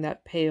 bearing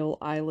that pale,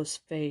 eyeless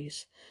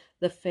face.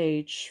 The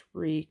Fade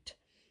shrieked.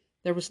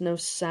 There was no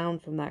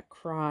sound from that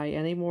cry,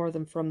 any more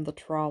than from the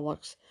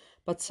Trollocs,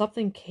 but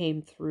something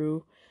came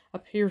through, a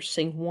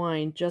piercing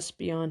whine just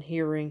beyond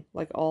hearing,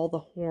 like all the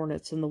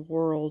hornets in the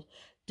world,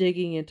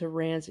 digging into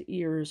Rand's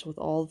ears with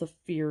all the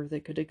fear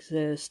that could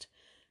exist.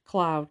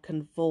 Cloud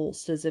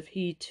convulsed as if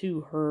he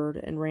too heard,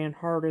 and ran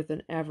harder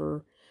than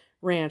ever.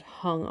 Rand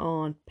hung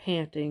on,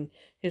 panting,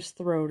 his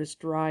throat as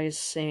dry as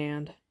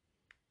sand.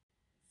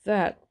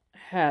 That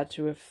had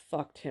to have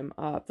fucked him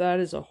up.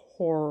 That is a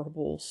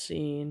horrible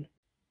scene.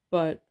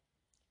 But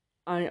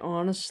I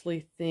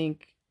honestly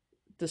think,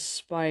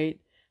 despite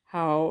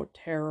how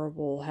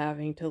terrible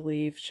having to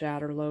leave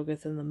Shadar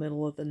Logoth in the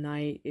middle of the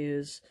night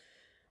is,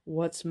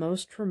 what's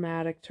most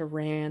traumatic to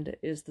Rand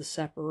is the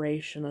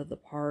separation of the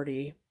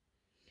party.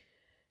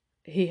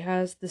 He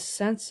has this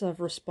sense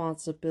of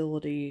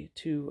responsibility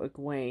to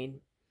Egwene,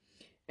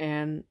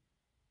 and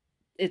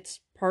it's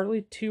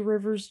partly Two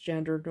Rivers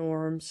gender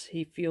norms.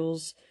 He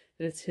feels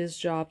that it's his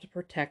job to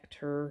protect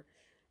her,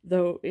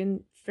 though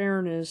in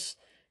fairness,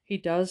 he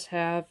does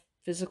have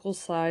physical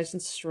size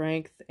and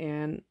strength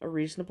and a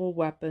reasonable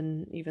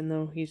weapon, even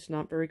though he's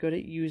not very good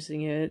at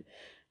using it.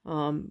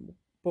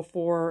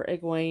 Before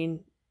Egwene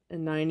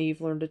and Nynaeve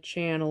learn to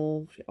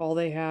channel, all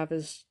they have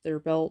is their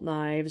belt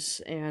knives,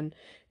 and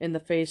in the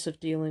face of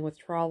dealing with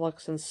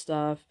Trollocs and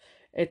stuff,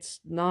 it's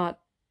not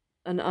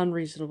an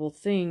unreasonable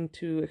thing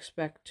to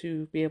expect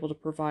to be able to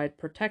provide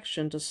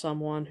protection to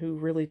someone who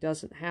really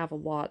doesn't have a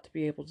lot to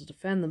be able to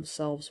defend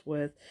themselves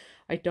with.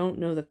 I don't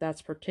know that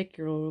that's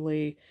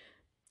particularly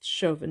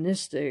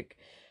chauvinistic.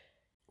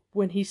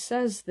 When he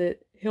says that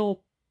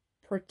he'll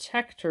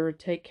protect her,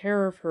 take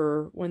care of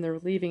her when they're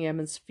leaving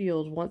Emond's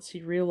Field, once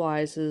he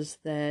realizes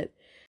that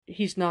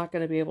he's not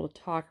going to be able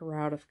to talk her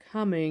out of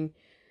coming,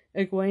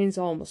 Egwene's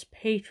almost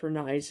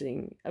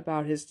patronizing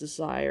about his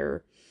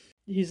desire.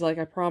 He's like,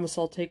 I promise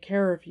I'll take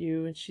care of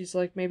you, and she's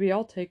like, maybe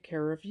I'll take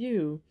care of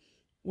you,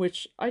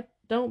 which I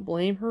don't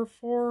blame her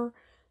for.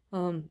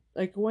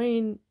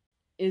 Egwene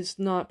is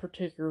not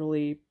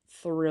particularly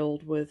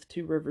thrilled with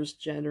Two Rivers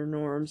gender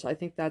norms. I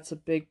think that's a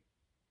big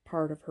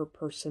part of her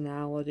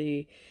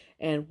personality,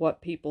 and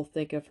what people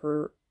think of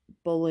her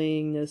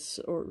bullyingness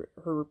or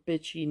her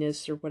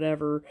bitchiness or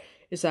whatever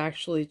is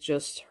actually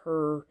just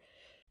her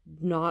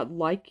not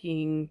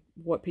liking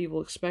what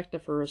people expect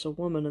of her as a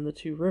woman in the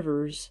Two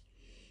Rivers.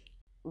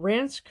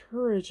 Rand's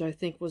courage, I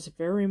think, was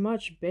very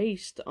much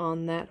based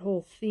on that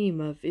whole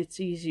theme of it's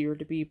easier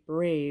to be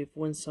brave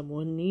when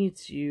someone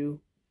needs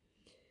you.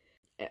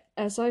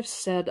 As I've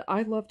said,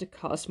 I love to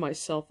cause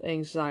myself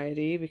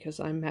anxiety because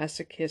I'm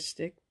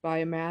masochistic by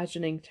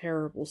imagining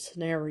terrible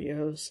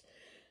scenarios.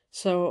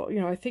 So,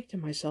 I think to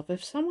myself,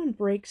 if someone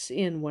breaks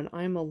in when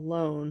I'm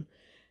alone,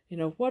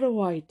 what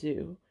do I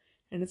do?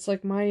 And it's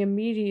like my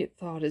immediate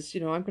thought is,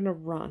 I'm going to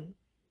run.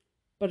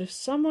 But if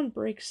someone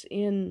breaks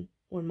in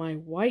when my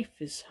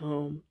wife is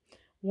home,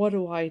 what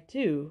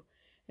do?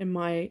 And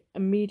my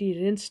immediate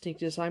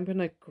instinct is I'm going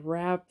to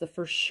grab the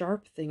first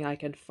sharp thing I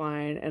can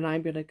find and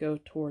I'm going to go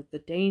toward the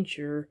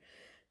danger,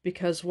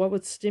 because what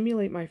would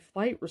stimulate my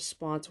flight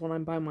response when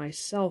I'm by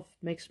myself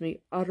makes me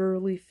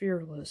utterly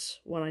fearless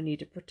when I need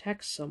to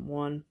protect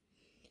someone.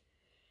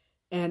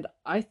 And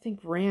I think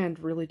Rand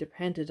really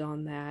depended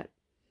on that.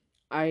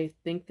 I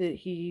think that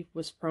he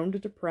was prone to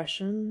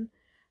depression.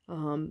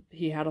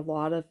 He had a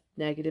lot of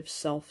negative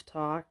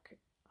self-talk.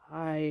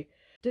 I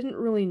didn't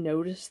really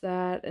notice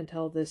that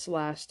until this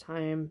last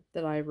time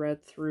that I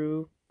read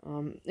through.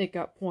 It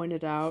got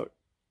pointed out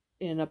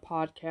in a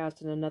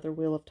podcast, in another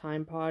Wheel of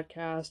Time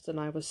podcast, and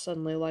I was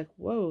suddenly like,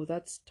 whoa,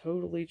 that's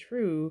totally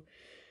true.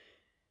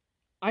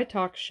 I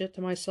talk shit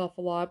to myself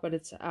a lot, but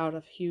it's out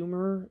of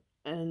humor,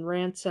 and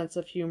Rand's sense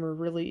of humor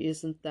really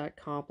isn't that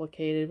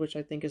complicated, which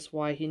I think is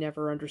why he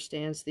never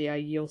understands the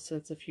Aiel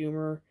sense of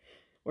humor,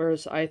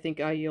 whereas I think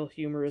Aiel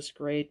humor is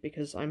great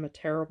because I'm a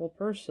terrible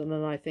person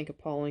and I think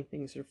appalling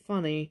things are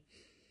funny.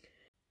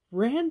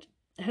 Rand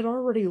had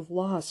already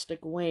lost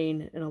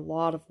Egwene in a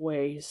lot of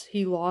ways.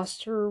 He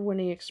lost her when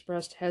he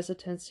expressed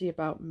hesitancy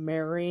about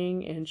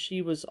marrying, and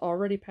she was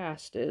already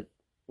past it,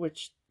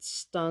 which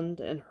stunned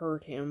and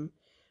hurt him.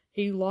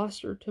 He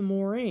lost her to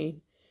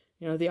Moiraine.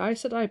 The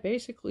Aes Sedai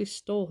basically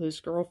stole his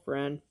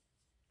girlfriend,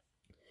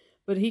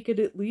 but he could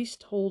at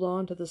least hold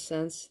on to the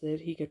sense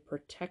that he could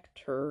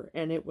protect her,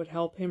 and it would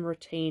help him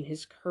retain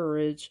his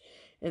courage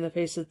in the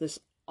face of this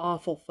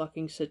awful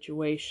fucking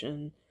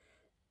situation.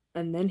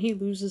 And then he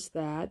loses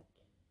that,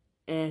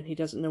 and he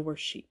doesn't know where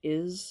she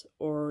is,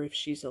 or if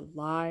she's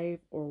alive,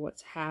 or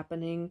what's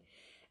happening,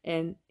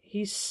 and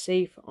he's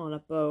safe on a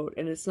boat.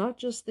 And it's not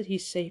just that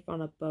he's safe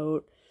on a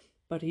boat,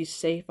 but he's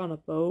safe on a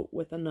boat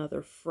with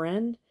another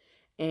friend,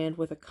 and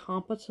with a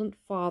competent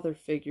father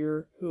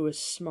figure who is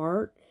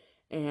smart,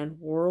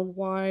 and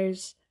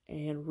world-wise,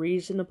 and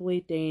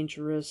reasonably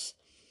dangerous,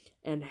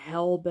 and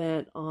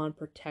hell-bent on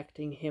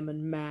protecting him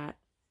and Mat.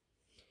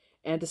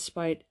 And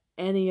despite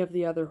any of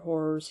the other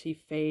horrors he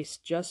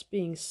faced, just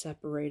being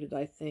separated,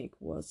 I think,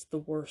 was the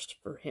worst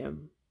for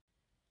him.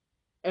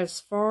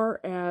 As far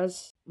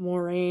as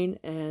Moiraine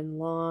and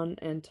Lon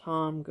and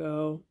Tom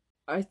go,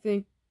 I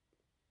think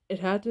it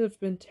had to have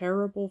been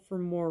terrible for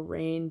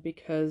Moiraine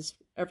because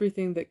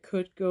everything that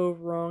could go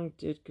wrong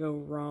did go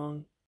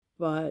wrong.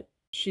 But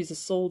she's a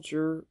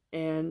soldier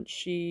and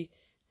she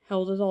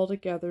held it all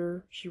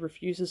together. She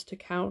refuses to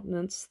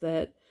countenance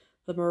that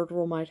the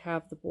murderer might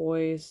have the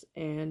boys,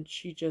 and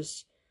she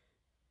just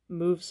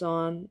moves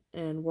on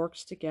and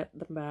works to get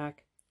them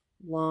back.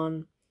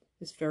 Lon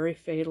is very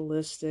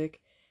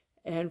fatalistic.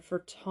 And for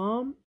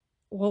Tom,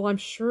 well, I'm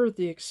sure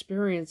the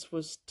experience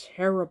was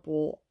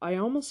terrible. I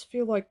almost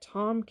feel like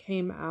Tom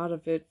came out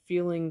of it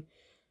feeling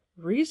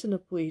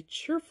reasonably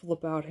cheerful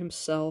about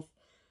himself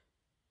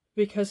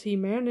because he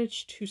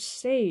managed to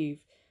save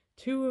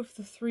two of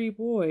the three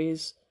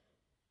boys,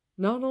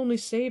 not only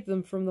save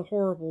them from the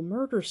horrible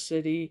murder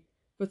city,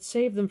 but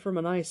save them from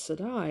an Aes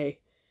Sedai.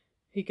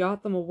 He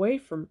got them away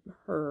from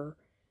her,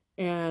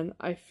 and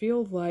I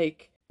feel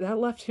like that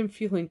left him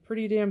feeling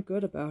pretty damn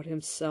good about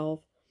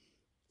himself.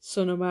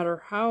 So no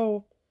matter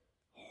how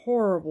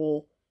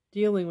horrible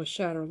dealing with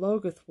Shadar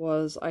Logoth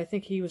was, I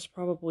think he was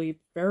probably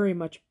very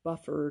much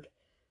buffered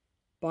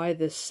by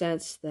this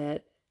sense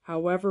that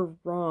however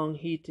wrong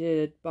he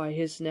did by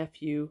his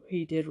nephew,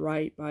 he did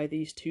right by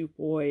these two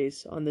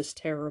boys on this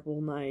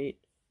terrible night.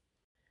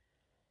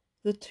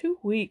 The 2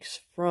 weeks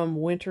from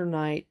Winter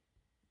Night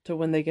to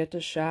when they get to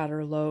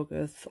Shadar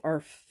Logoth are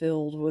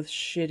filled with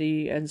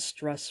shitty and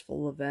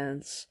stressful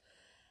events.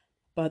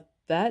 But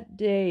that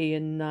day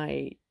and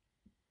night,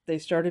 they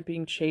started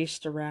being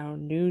chased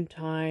around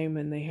noontime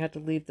and they had to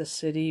leave the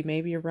city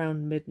maybe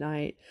around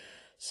midnight.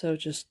 So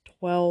just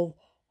 12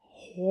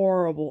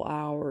 horrible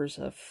hours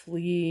of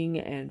fleeing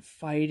and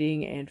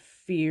fighting and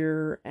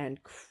fear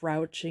and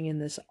crouching in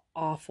this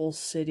awful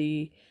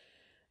city.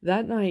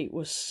 That night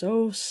was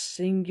so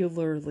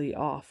singularly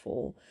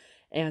awful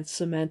and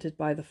cemented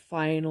by the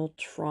final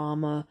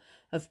trauma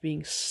of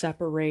being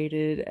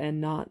separated and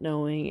not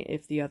knowing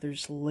if the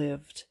others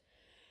lived.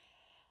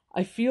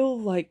 I feel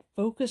like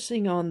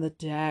focusing on the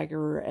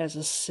dagger as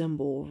a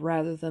symbol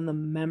rather than the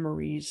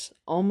memories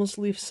almost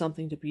leaves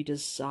something to be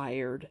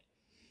desired.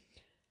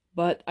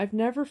 But I've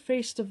never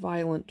faced a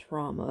violent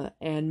trauma,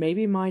 and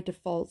maybe my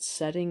default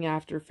setting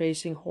after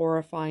facing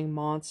horrifying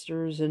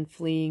monsters and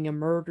fleeing a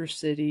murder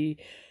city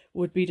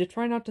would be to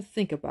try not to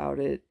think about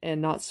it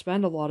and not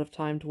spend a lot of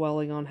time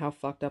dwelling on how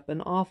fucked up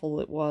and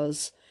awful it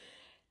was.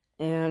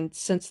 And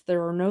since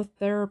there are no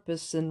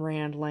therapists in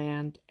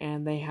Randland,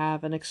 and they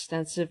have an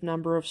extensive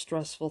number of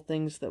stressful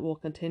things that will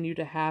continue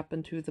to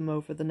happen to them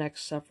over the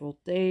next several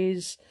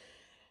days,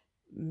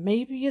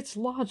 maybe it's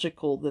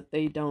logical that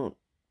they don't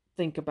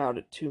think about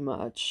it too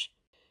much.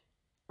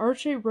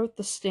 RJ wrote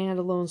the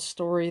standalone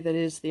story that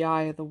is The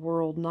Eye of the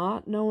World,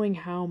 not knowing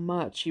how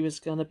much he was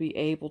going to be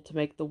able to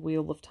make the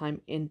Wheel of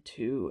Time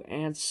into,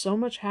 and so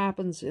much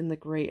happens in The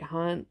Great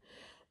Hunt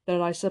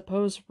that I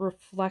suppose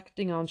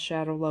reflecting on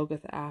Shadow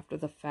Logoth after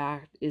the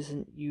fact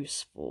isn't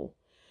useful.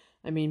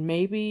 I mean,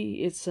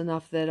 maybe it's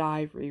enough that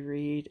I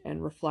reread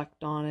and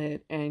reflect on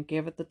it and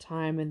give it the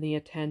time and the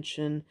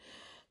attention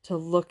to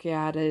look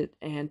at it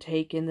and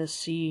take in the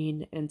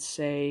scene and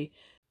say,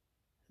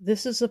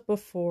 this is a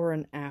before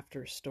and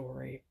after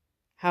story.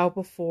 How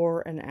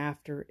before and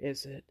after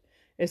is it?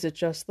 Is it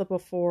just the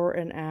before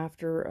and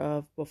after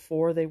of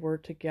before they were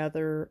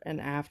together and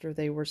after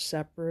they were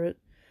separate?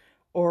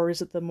 Or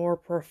is it the more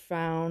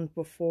profound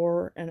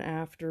before and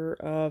after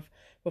of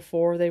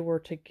before they were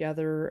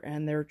together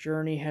and their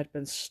journey had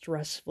been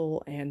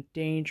stressful and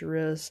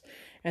dangerous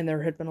and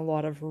there had been a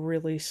lot of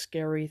really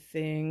scary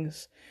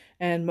things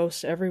and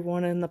most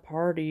everyone in the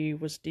party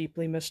was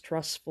deeply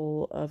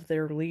mistrustful of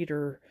their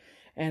leader,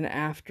 and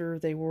after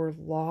they were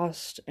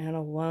lost and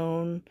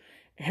alone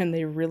and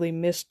they really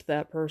missed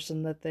that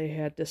person that they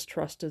had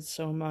distrusted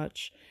so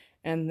much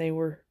and they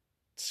were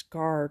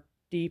scarred,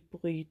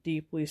 deeply,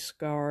 deeply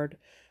scarred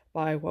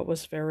by what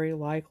was very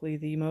likely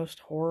the most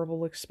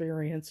horrible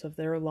experience of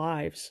their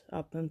lives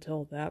up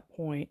until that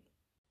point.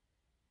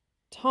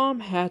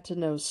 Tom had to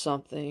know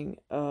something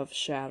of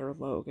Shadar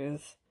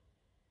Logoth.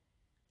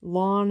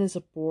 Lon is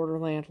a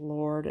borderland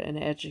lord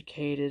and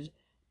educated,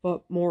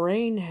 but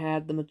Moraine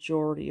had the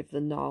majority of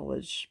the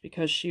knowledge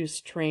because she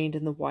was trained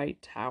in the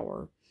White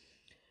Tower.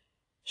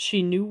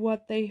 She knew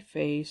what they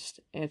faced,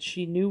 and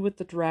she knew with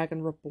the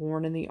Dragon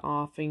Reborn in the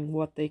offing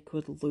what they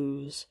could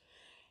lose.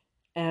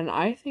 And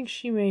I think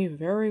she may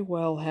very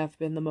well have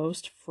been the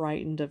most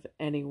frightened of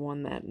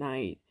anyone that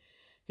night,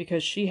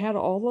 because she had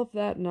all of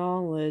that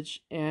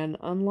knowledge, and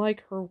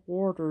unlike her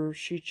warder,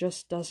 she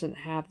just doesn't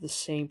have the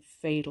same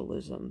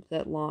fatalism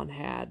that Lon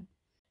had.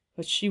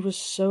 But she was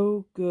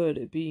so good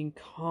at being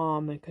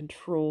calm and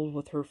controlled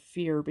with her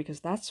fear, because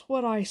that's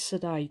what Aes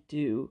Sedai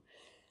do.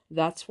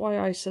 That's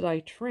why Aes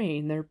Sedai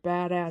train. They're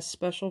badass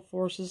special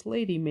forces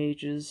lady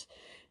mages,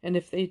 and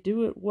if they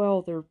do it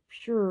well, they're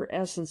pure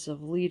essence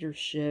of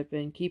leadership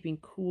and keeping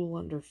cool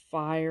under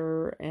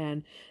fire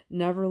and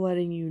never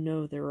letting you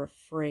know they're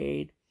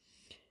afraid.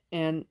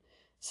 And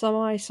some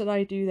Aes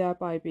Sedai do that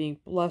by being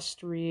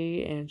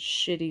blustery and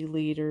shitty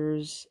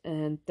leaders,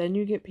 and then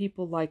you get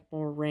people like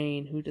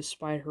Moraine, who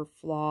despite her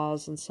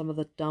flaws and some of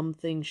the dumb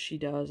things she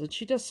does, and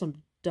she does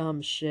some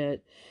dumb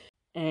shit,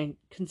 and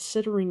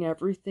considering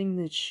everything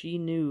that she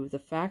knew, the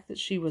fact that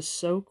she was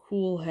so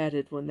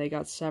cool-headed when they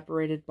got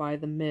separated by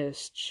the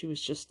mist, she was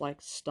just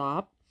like,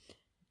 stop,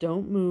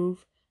 don't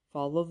move,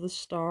 follow the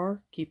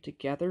star, keep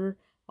together,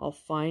 I'll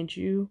find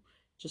you,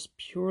 just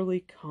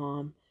purely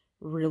calm.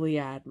 Really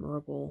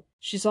admirable.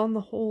 She's on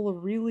the whole a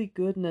really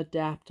good and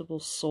adaptable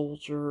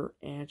soldier,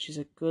 and she's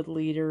a good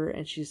leader,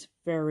 and she's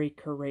very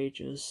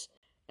courageous.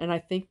 And I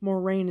think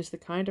Moraine is the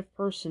kind of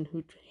person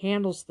who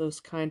handles those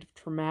kind of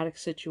traumatic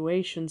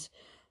situations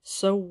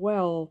so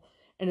well,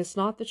 and it's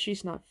not that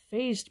she's not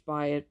fazed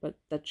by it, but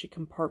that she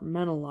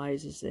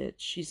compartmentalizes it.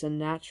 She's a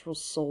natural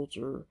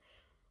soldier,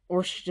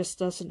 or she just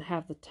doesn't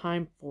have the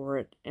time for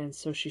it, and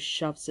so she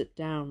shoves it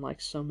down like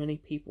so many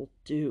people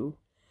do.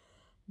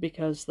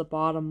 Because the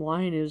bottom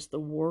line is the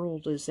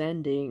world is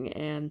ending,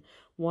 and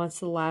once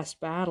the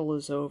last battle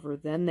is over,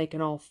 then they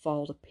can all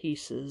fall to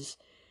pieces.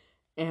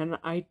 And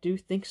I do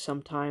think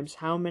sometimes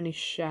how many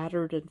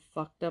shattered and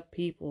fucked up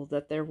people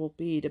that there will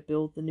be to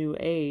build the new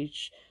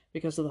age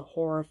because of the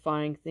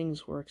horrifying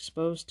things we're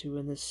exposed to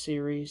in this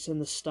series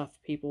and the stuff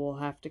people will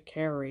have to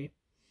carry.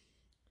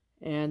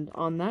 And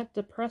on that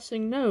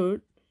depressing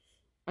note,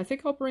 I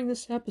think I'll bring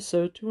this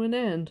episode to an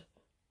end.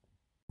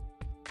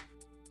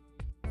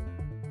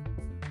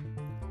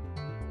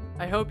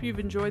 I hope you've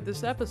enjoyed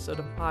this episode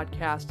of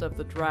Podcast of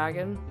the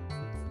Dragon.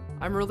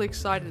 I'm really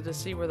excited to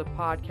see where the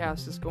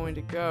podcast is going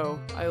to go.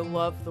 I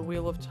love the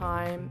Wheel of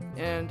Time,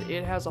 and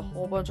it has a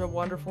whole bunch of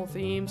wonderful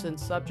themes and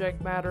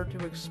subject matter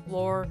to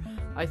explore.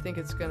 I think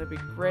it's going to be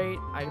great.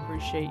 I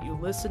appreciate you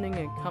listening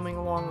and coming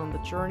along on the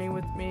journey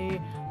with me.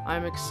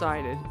 I'm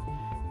excited.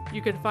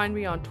 You can find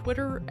me on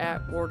Twitter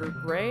at Warder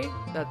Gray.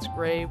 That's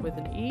Gray with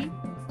an E.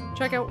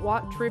 Check out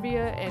Watt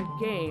Trivia and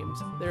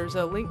Games. There's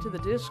a link to the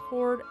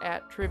Discord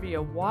at Trivia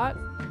Watt.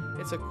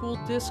 It's a cool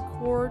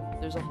Discord.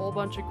 There's a whole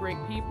bunch of great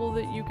people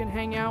that you can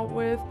hang out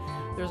with.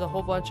 There's a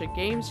whole bunch of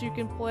games you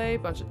can play, a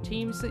bunch of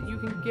teams that you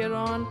can get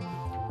on.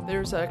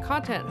 There's a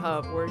content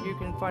hub where you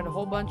can find a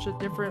whole bunch of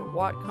different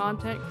Watt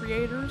content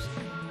creators.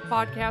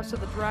 Podcast of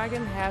the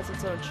Dragon has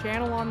its own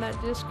channel on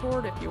that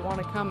Discord. If you want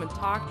to come and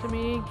talk to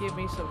me, give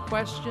me some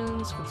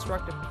questions,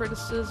 constructive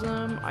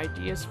criticism,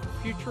 ideas for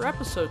future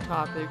episode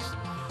topics.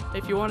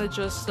 If you want to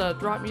just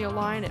drop me a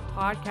line at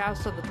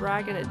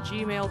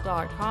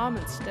podcastofthedragon@gmail.com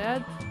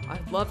instead,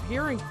 I'd love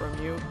hearing from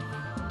you.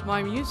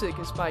 My music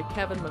is by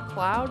Kevin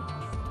MacLeod.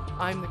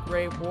 I'm the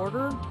Grey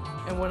Warder,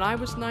 and when I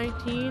was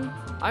 19,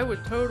 I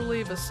would totally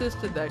have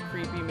assisted that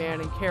creepy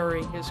man in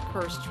carrying his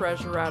cursed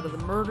treasure out of the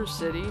Murder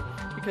City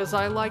because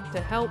I like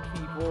to help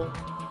people.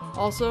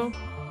 Also,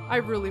 I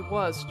really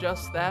was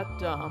just that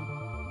dumb.